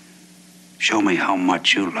 Show me how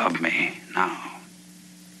much you love me now.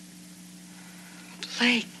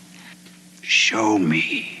 Blake. Show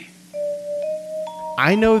me.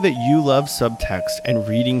 I know that you love subtext and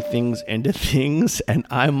reading things into things, and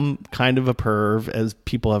I'm kind of a perv, as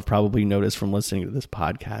people have probably noticed from listening to this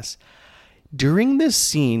podcast. During this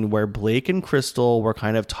scene where Blake and Crystal were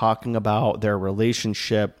kind of talking about their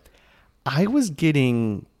relationship, I was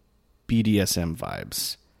getting BDSM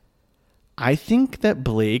vibes. I think that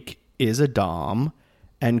Blake is a dom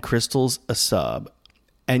and Crystal's a sub,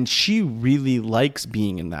 and she really likes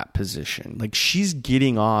being in that position. Like, she's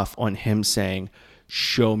getting off on him saying,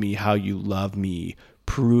 show me how you love me,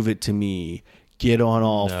 prove it to me, get on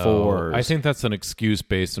all fours. I think that's an excuse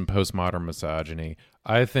based in postmodern misogyny.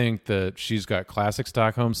 I think that she's got classic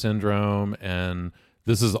Stockholm syndrome, and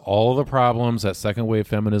this is all the problems that second wave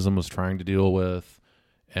feminism was trying to deal with,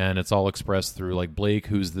 and it's all expressed through like Blake,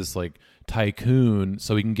 who's this like tycoon,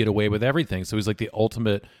 so he can get away with everything. So he's like the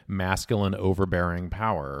ultimate masculine overbearing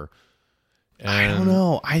power. And I don't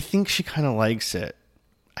know. I think she kind of likes it.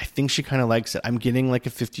 I'm getting like a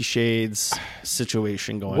 50 Shades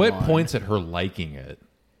situation going on. What points at her liking it?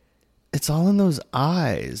 It's all in those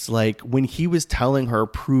eyes. Like when he was telling her,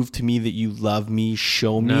 prove to me that you love me,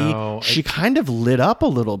 show me, she kind of lit up a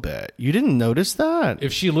little bit. You didn't notice that?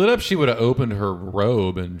 If she lit up, she would have opened her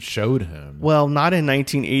robe and showed him. Well, not in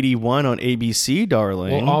 1981 on ABC,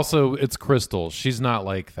 darling. Well, also, it's Crystal. She's not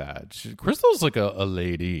like that. Crystal's like a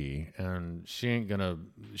lady, and she ain't going to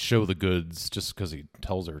show the goods just because he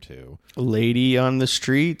tells her to. Lady on the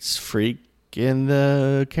streets, freak in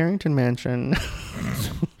the Carrington mansion.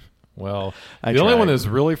 Well, the only one that's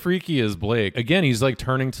really freaky is Blake. Again, he's like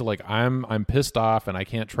turning to like, I'm pissed off and I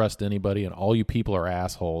can't trust anybody and all you people are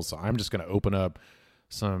assholes. So I'm just going to open up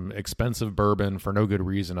some expensive bourbon for no good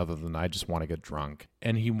reason other than I just want to get drunk.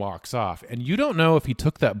 And he walks off. And you don't know if he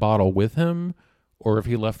took that bottle with him or if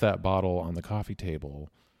he left that bottle on the coffee table.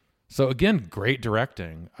 So again, great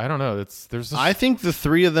directing. I don't know. I think the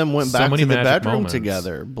three of them went back to the bedroom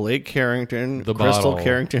together. Blake Carrington, Crystal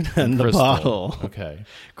Carrington, and the bottle. Okay.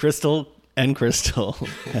 Crystal and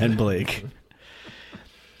Blake.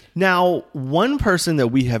 Now, one person that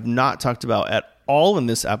we have not talked about at all in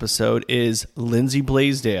this episode is Lindsay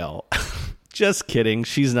Blaisdell. Just kidding.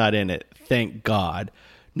 She's not in it. Thank God.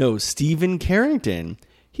 No, Stephen Carrington.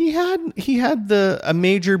 He had a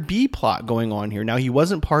major B plot going on here. Now, he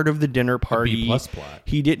wasn't part of the dinner party. B+ plot.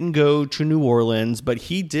 He didn't go to New Orleans, but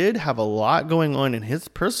he did have a lot going on in his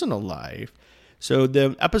personal life. So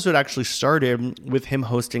the episode actually started with him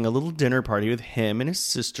hosting a little dinner party with him and his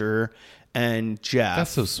sister and Jeff.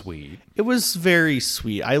 That's so sweet. It was very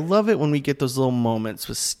sweet. I love it when we get those little moments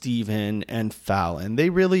with Steven and Fallon. They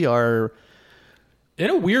really are... In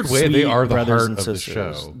a weird way, they are the brothers heart and of the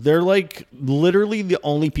sisters. show. They're like literally the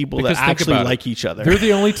only people that actually like each other. They're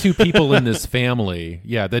the only two people in this family,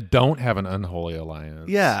 that don't have an unholy alliance.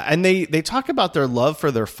 Yeah, and they talk about their love for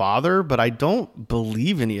their father, but I don't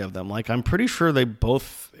believe any of them. Like, I'm pretty sure they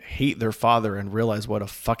both hate their father and realize what a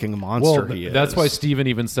fucking monster he is. That's why Steven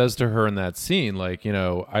even says to her in that scene, like,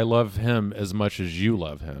 I love him as much as you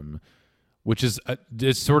love him. Which is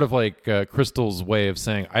it's sort of like Crystal's way of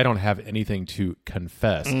saying, I don't have anything to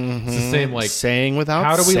confess. Mm-hmm. It's the same, like, saying without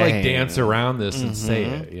how do we saying. Like dance around this and say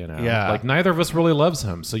it, Yeah. Like, neither of us really loves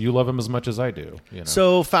him, so you love him as much as I do.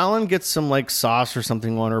 So Fallon gets some like sauce or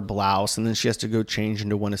something on her blouse, and then she has to go change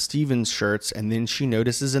into one of Steven's shirts, and then she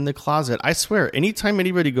notices in the closet. I swear, anytime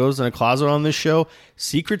anybody goes in a closet on this show,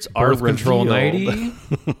 secrets are Birth control revealed.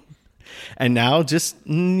 nighty. And now just,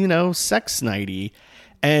 sex nighty.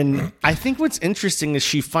 And I think what's interesting is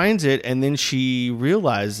she finds it and then she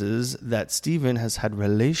realizes that Steven has had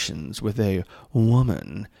relations with a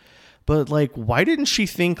woman. But like, why didn't she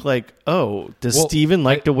think like, oh, does Steven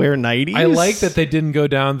like to wear nighties? I like that they didn't go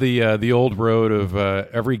down the old road of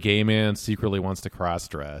every gay man secretly wants to cross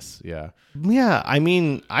dress. Yeah. Yeah, I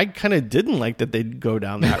mean, I kind of didn't like that they'd go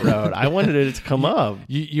down that road. I wanted it to come up.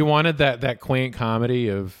 You wanted that quaint comedy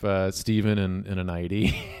of Steven in a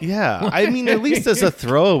nightie. Yeah, I mean, at least as a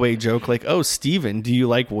throwaway joke, like, oh, Steven, do you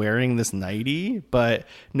like wearing this nightie? But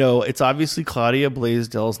no, it's obviously Claudia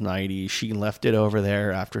Blaisdell's nightie. She left it over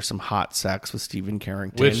there after some hot sex with Stephen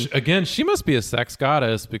Carrington. Which, again, she must be a sex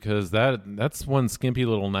goddess because that's one skimpy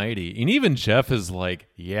little nightie. And even Jeff is like,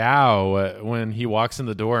 yow, when he walks in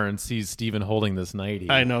the door and sees Steven holding this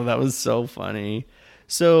nightie. I know, that was so funny.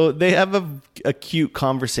 So they have a cute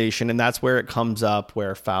conversation, and that's where it comes up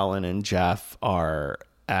where Fallon and Jeff are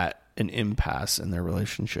at an impasse in their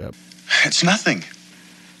relationship. It's nothing.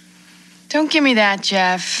 Don't give me that,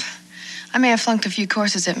 Jeff. I may have flunked a few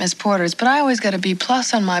courses at Miss Porter's, but I always got a B+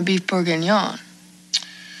 on my beef bourguignon.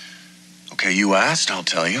 Okay, you asked, I'll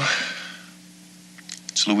tell you.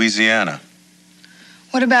 It's Louisiana.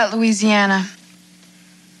 What about Louisiana?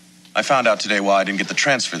 I found out today why I didn't get the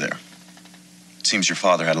transfer there. It seems your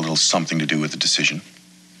father had a little something to do with the decision.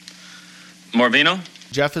 More vino?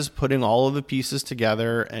 Jeff is putting all of the pieces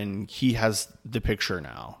together, and he has the picture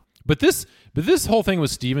now. But this whole thing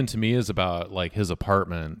with Steven to me is about like his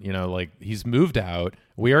apartment. You know, like he's moved out.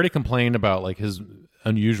 We already complained about like his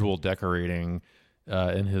unusual decorating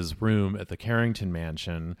in his room at the Carrington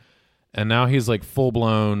mansion. And now he's like full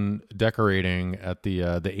blown decorating at the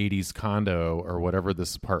 80s condo or whatever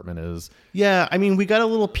this apartment is. Yeah, I mean, we got a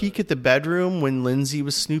little peek at the bedroom when Lindsay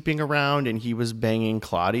was snooping around and he was banging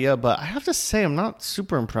Claudia. But I have to say, I'm not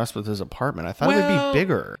super impressed with his apartment. I thought it would be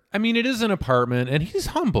bigger. I mean, it is an apartment, and he's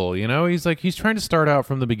humble. You know, he's trying to start out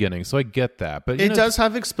from the beginning, so I get that. But it does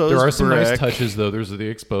have exposed. There are some brick. nice touches, though. There's the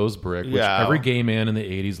exposed brick, which every gay man in the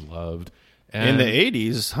 80s loved. And in the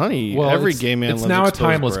 80s, honey, every gay man loves it's now a exposed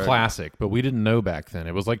timeless brick. classic, but we didn't know back then.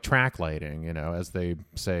 It was like track lighting, you know, as they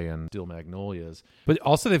say in Steel Magnolias. But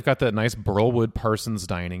also they've got that nice Burlwood Parsons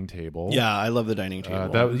dining table. Yeah, I love the dining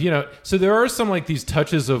table. So there are some like these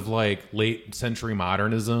touches of like late century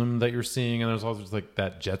modernism that you're seeing, and there's also like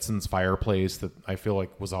that Jetsons fireplace that I feel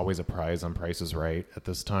like was always a prize on Price is Right at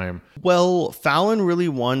this time. Well, Fallon really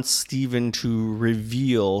wants Steven to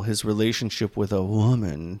reveal his relationship with a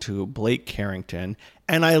woman to Blake Carrington.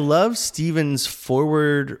 And I love Steven's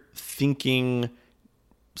forward-thinking,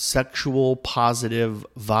 sexual, positive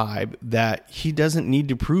vibe that he doesn't need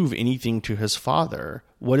to prove anything to his father.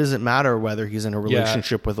 What does it matter whether he's in a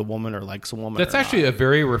relationship with a woman or likes a woman? That's actually a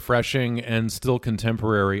very refreshing and still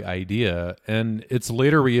contemporary idea. And it's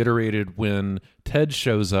later reiterated when Ted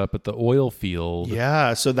shows up at the oil field.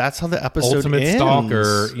 Yeah, so that's how the episode Ultimate ends.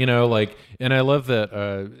 Stalker, you know, like, and I love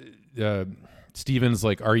that Steven's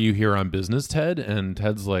like, "Are you here on business, Ted?" And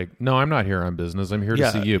Ted's like, "No, I'm not here on business. I'm here to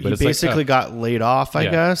see you." But he it's basically got laid off, I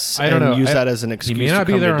guess. I don't know. Use that as an excuse. He may not to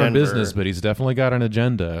be come there to on Denver. business, but he's definitely got an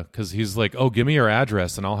agenda because he's like, "Oh, give me your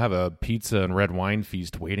address, and I'll have a pizza and red wine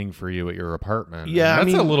feast waiting for you at your apartment." Yeah, and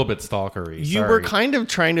that's I mean, a little bit stalkery. You were kind of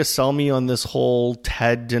trying to sell me on this whole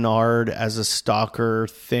Ted Denard as a stalker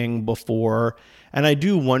thing before. And I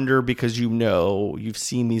do wonder because you've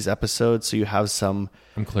seen these episodes, so you have some.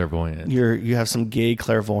 I'm clairvoyant. You have some gay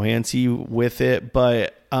clairvoyancy with it,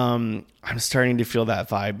 but I'm starting to feel that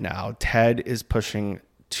vibe now. Ted is pushing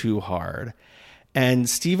too hard, and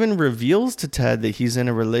Steven reveals to Ted that he's in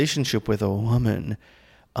a relationship with a woman,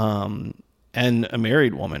 and a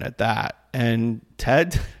married woman at that. And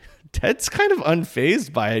Ted's kind of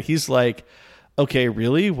unfazed by it. He's like, okay,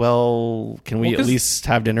 really? Well, can we at least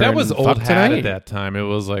have dinner? That was and old fuck hat tonight? at that time. It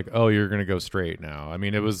was like, oh, you're going to go straight now. I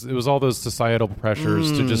mean, it was all those societal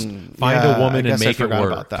pressures to just find a woman and make it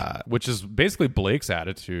work. About that. Which is basically Blake's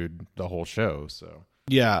attitude the whole show. So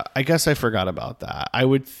yeah, I guess I forgot about that. I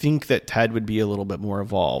would think that Ted would be a little bit more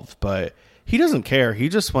evolved, but he doesn't care. He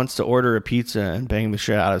just wants to order a pizza and bang the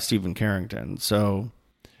shit out of Stephen Carrington. So.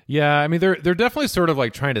 Yeah, I mean, they're definitely sort of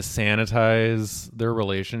like trying to sanitize their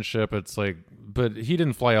relationship. It's like, but he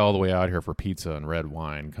didn't fly all the way out here for pizza and red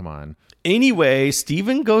wine. Come on. Anyway,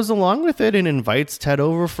 Steven goes along with it and invites Ted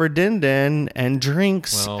over for din-din and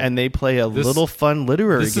drinks, and they play a little fun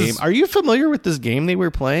literary game. Are you familiar with this game they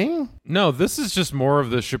were playing? No, this is just more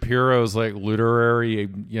of the Shapiro's like literary,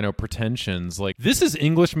 pretensions. Like this is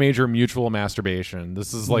English major mutual masturbation.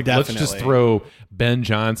 This is like, let's just throw Ben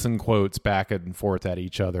Jonson quotes back and forth at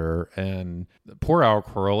each other. And poor Al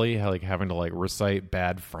Crowley, like having to like recite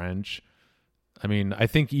bad French. I mean, I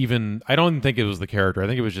don't think it was the character. I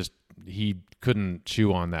think it was just he couldn't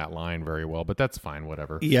chew on that line very well, but that's fine,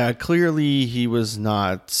 whatever. Yeah, clearly he was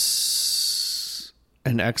not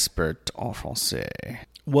An expert en français.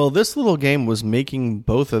 Well, this little game was making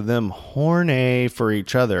both of them horny for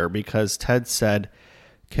each other because Ted said,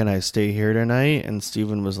 "Can I stay here tonight?" And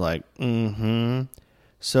Steven was like, "Mm-hmm."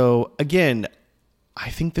 So, again, I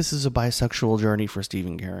think this is a bisexual journey for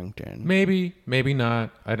Stephen Carrington. Maybe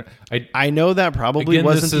not. I know that probably again,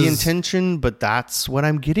 wasn't the intention, but that's what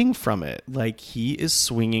I'm getting from it. Like, he is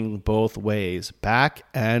swinging both ways, back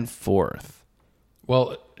and forth.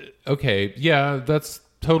 Well, okay, yeah, that's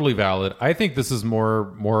totally valid. I think this is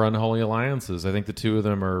more unholy alliances. I think the two of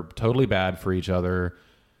them are totally bad for each other,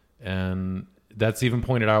 and that's even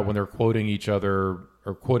pointed out when they're quoting each other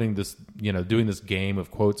or quoting this, doing this game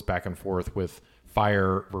of quotes back and forth with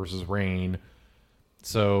fire versus rain.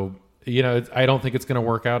 So, I don't think it's going to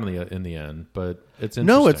work out in the end, but it's interesting.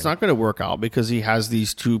 No, it's not going to work out because he has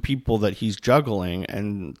these two people that he's juggling,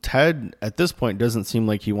 and Ted at this point doesn't seem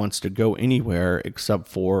like he wants to go anywhere except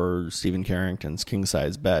for Stephen Carrington's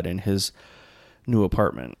king-size bed in his new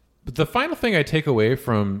apartment. But the final thing I take away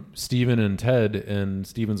from Stephen and Ted in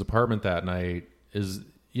Stephen's apartment that night is,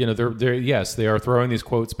 they are throwing these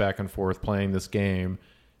quotes back and forth, playing this game,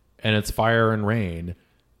 and it's fire and rain.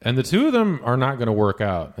 And the two of them are not going to work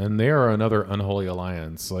out, and they are another unholy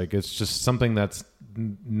alliance. Like, it's just something that's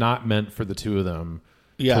not meant for the two of them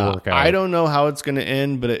to work out. I don't know how it's going to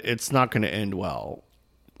end, but it's not going to end well.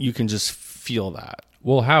 You can just feel that.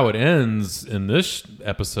 Well, how it ends in this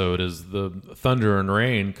episode is the thunder and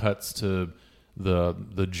rain cuts to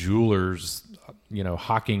the jeweler's,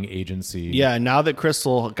 hawking agency. Yeah, now that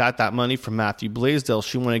Crystal got that money from Matthew Blaisdell,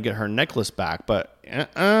 she wanted to get her necklace back, but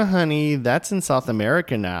honey, that's in South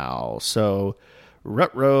America now. So,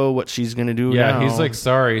 ruh-roh, what she's going to do now. Yeah, he's like,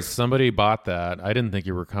 sorry, somebody bought that. I didn't think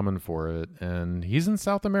you were coming for it. And he's in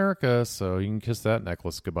South America, so you can kiss that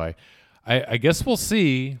necklace goodbye. I guess we'll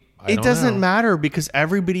see. It doesn't matter because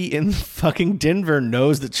everybody in fucking Denver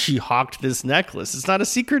knows that she hawked this necklace. It's not a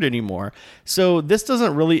secret anymore. So this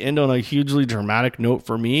doesn't really end on a hugely dramatic note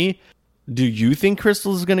for me. Do you think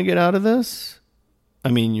Crystal is going to get out of this?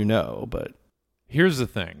 I mean, but... Here's the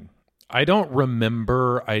thing. I don't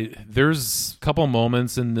remember. There's a couple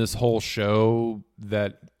moments in this whole show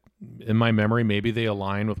that, in my memory, maybe they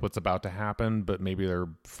align with what's about to happen, but maybe they're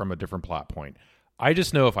from a different plot point. I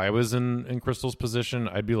just know if I was in Crystal's position,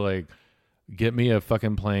 I'd be like, get me a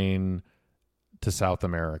fucking plane to South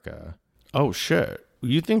America. Oh, shit.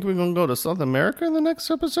 You think we're going to go to South America in the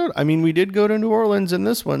next episode? I mean, we did go to New Orleans in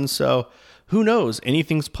this one, so who knows?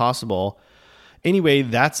 Anything's possible. Anyway,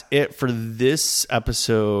 that's it for this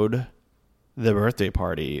episode, The Birthday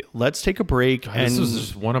Party. Let's take a break. This was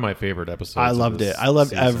just one of my favorite episodes. I loved it. I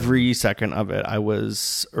loved every second of it. I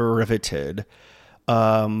was riveted.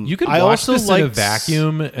 You could watch this in a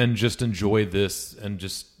vacuum and just enjoy this, and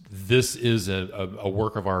just this is a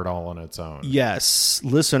work of art all on its own. Yes,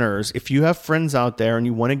 listeners, if you have friends out there and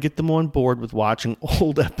you want to get them on board with watching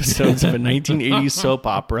old episodes of a 1980s soap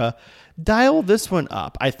opera, dial this one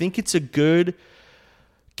up. I think it's a good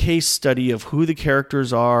case study of who the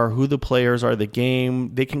characters are, who the players are, the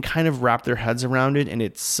game. They can kind of wrap their heads around it, and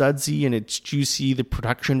it's sudsy and it's juicy. The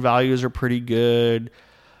production values are pretty good.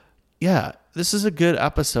 Yeah, this is a good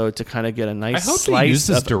episode to kind of get a nice slice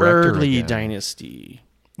of early Dynasty.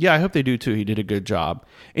 Yeah, I hope they do too. He did a good job.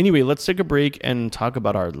 Anyway, let's take a break and talk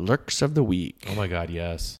about our lurks of the week. Oh my God,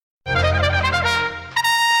 yes.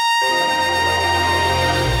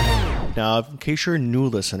 Now, in case you're a new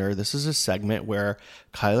listener, this is a segment where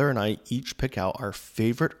Kyler and I each pick out our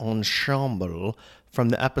favorite ensemble from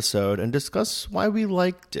the episode and discuss why we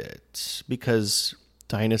liked it. Because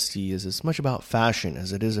Dynasty is as much about fashion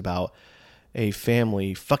as it is about a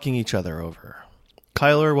family fucking each other over.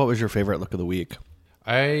 Kyler, what was your favorite look of the week?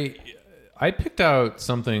 I picked out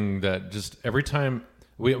something that just every time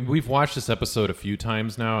we've watched this episode a few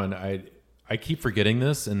times now, and I keep forgetting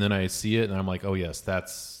this, and then I see it and I'm like, oh yes,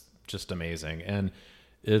 that's just amazing. And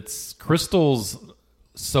it's Crystal's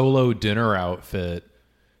solo dinner outfit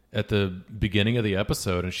at the beginning of the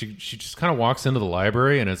episode, and she just kind of walks into the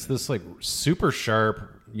library, and it's this like super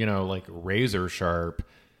sharp, like razor sharp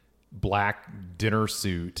black dinner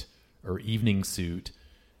suit or evening suit,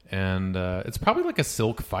 and it's probably like a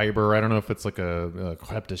silk fiber. I don't know if it's like a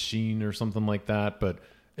crêpe de chine or something like that, but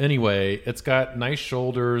anyway, it's got nice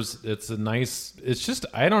shoulders. It's just,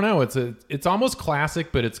 I don't know, it's almost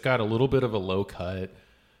classic, but it's got a little bit of a low cut.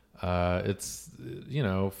 It's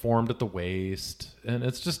formed at the waist, and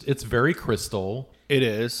it's very Crystal. It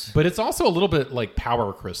is, but it's also a little bit like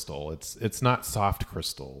power Crystal. It's not soft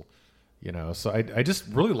Crystal, So I just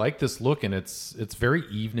really like this look, and it's very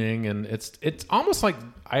evening, and it's almost like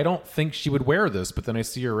I don't think she would wear this, but then I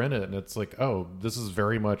see her in it, and it's like, oh, this is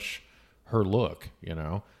very much her look, you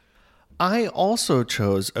know. I also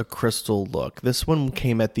chose a crystal look. This one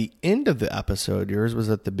came at the end of the episode. Yours was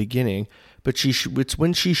at the beginning. But it's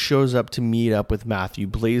when she shows up to meet up with Matthew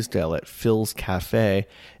Blaisdell at Phil's Cafe.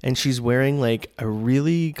 And she's wearing like a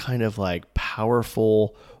really kind of like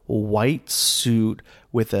powerful white suit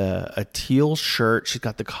with a teal shirt. She's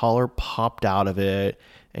got the collar popped out of it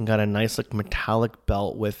and got a nice like metallic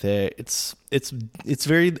belt with it. It's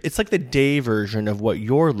like the day version of what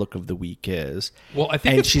your look of the week is. Well, I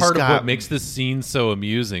think it's part of what makes this scene so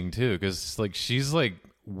amusing too, because like she's like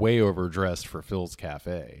way overdressed for Phil's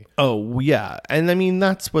Cafe. Oh yeah, and I mean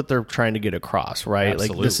that's what they're trying to get across, right?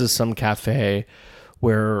 Absolutely. Like this is some cafe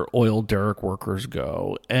where oil derrick workers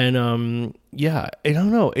go. And yeah, I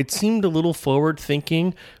don't know. It seemed a little forward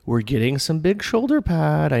thinking. We're getting some big shoulder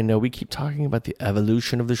pad. I know we keep talking about the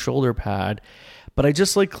evolution of the shoulder pad, but I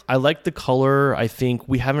like the color. I think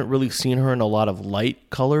we haven't really seen her in a lot of light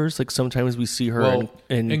colors. Like sometimes we see her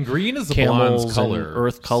in green is a camels blonde's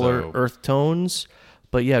color, and earth tones.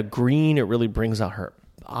 But yeah, green, it really brings out her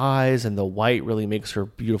eyes, and the white really makes her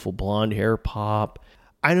beautiful blonde hair pop.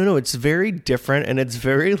 I don't know. It's very different, and it's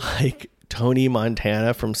very like Tony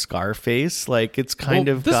Montana from Scarface. Like it's kind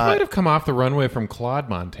of this might have come off the runway from Claude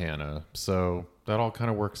Montana, so that all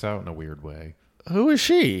kind of works out in a weird way. Who is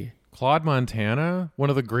she? Claude Montana, one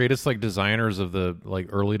of the greatest like designers of the like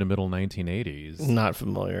early to middle 1980s. Not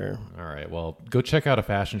familiar. All right, well, go check out a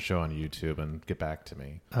fashion show on YouTube and get back to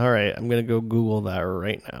me. All right, I'm gonna go Google that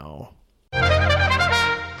right now.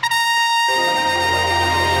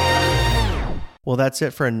 Well, that's it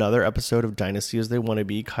for another episode of Dynasty as They Want to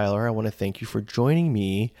Be. Kyler, I want to thank you for joining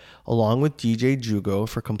me, along with DJ Jugo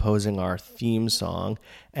for composing our theme song,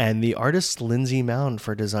 and the artist Lindsay Mound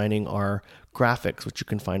for designing our graphics, which you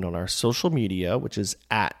can find on our social media, which is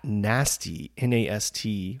at Nasty,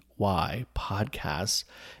 Nasty Podcasts,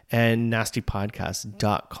 and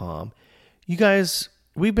nastypodcast.com. You guys,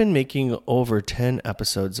 we've been making over 10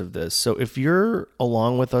 episodes of this, so if you're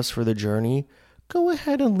along with us for the journey, go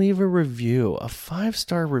ahead and leave a review, a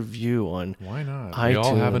 5-star review on Why not? iTunes. We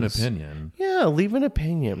all have an opinion. Yeah, leave an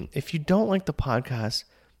opinion. If you don't like the podcast,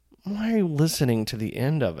 why are you listening to the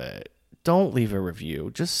end of it? Don't leave a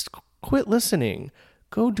review. Just quit listening.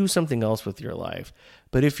 Go do something else with your life.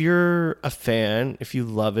 But if you're a fan, if you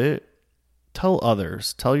love it, tell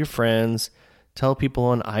others. Tell your friends. Tell people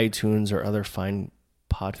on iTunes or other fine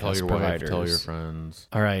podcast tell your providers. Wife, tell your friends.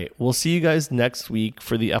 All right. We'll see you guys next week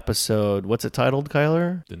for the episode. What's it titled,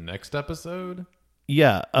 Kyler? The next episode?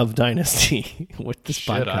 Yeah, of Dynasty, what this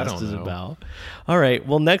podcast is about. All right.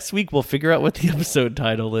 Well, next week we'll figure out what the episode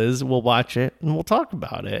title is. We'll watch it and we'll talk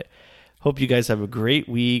about it. Hope you guys have a great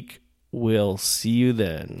week. We'll see you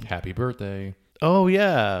then. Happy birthday. Oh,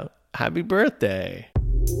 yeah. Happy birthday.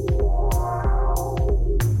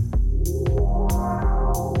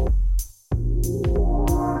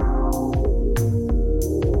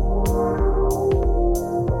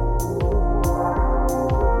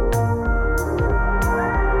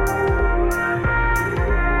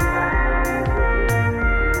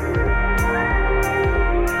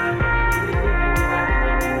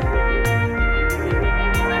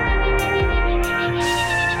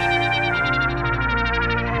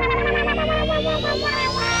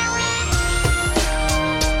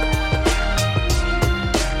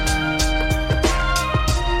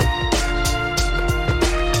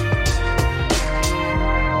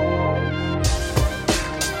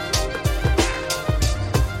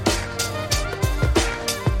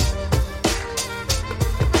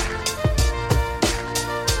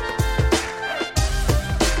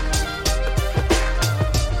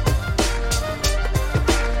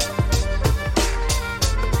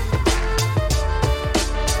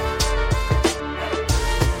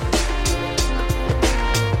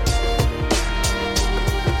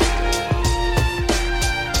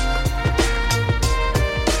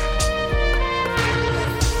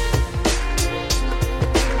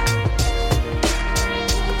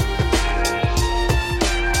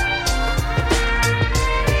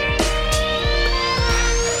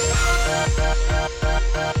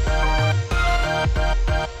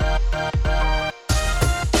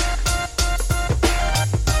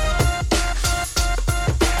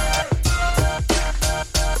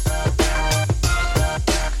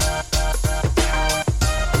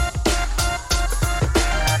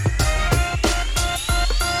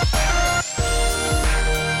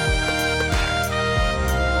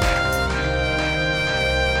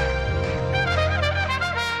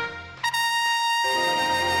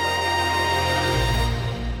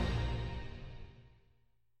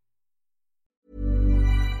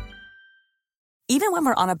 Even when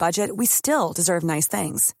we're on a budget, we still deserve nice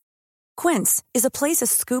things. Quince is a place to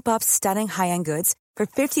scoop up stunning high-end goods for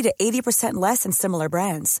 50 to 80% less than similar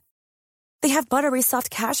brands. They have buttery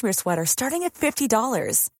soft cashmere sweaters starting at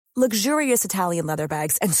 $50, luxurious Italian leather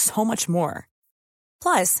bags, and so much more.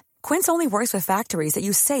 Plus, Quince only works with factories that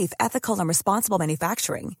use safe, ethical, and responsible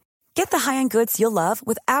manufacturing. Get the high-end goods you'll love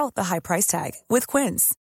without the high price tag with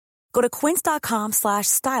Quince. Go to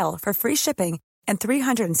quince.com/style for free shipping and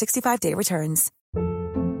 365-day returns.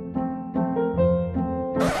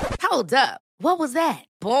 Hold up. What was that?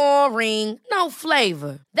 Boring. No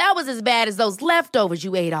flavor. That was as bad as those leftovers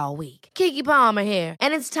you ate all week. Keke Palmer here,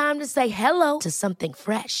 and it's time to say hello to something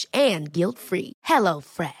fresh and guilt-free.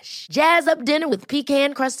 HelloFresh. Jazz up dinner with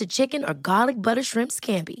pecan-crusted chicken or garlic butter shrimp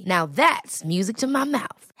scampi. Now that's music to my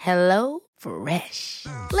mouth. HelloFresh.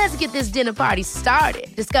 Let's get this dinner party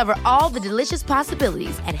started. Discover all the delicious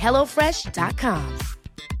possibilities at HelloFresh.com.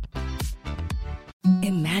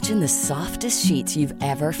 Imagine the softest sheets you've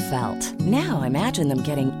ever felt. Now imagine them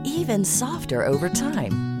getting even softer over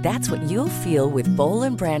time. That's what you'll feel with Boll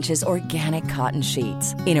 & Branch's organic cotton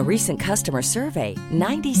sheets. In a recent customer survey,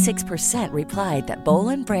 96% replied that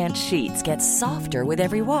Boll & Branch sheets get softer with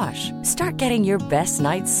every wash. Start getting your best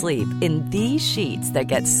night's sleep in these sheets that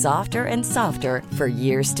get softer and softer for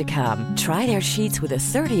years to come. Try their sheets with a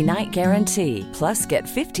 30-night guarantee. Plus, get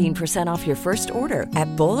 15% off your first order at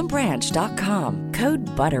bollandbranch.com. Code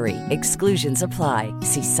BUTTERY. Exclusions apply.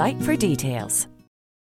 See site for details.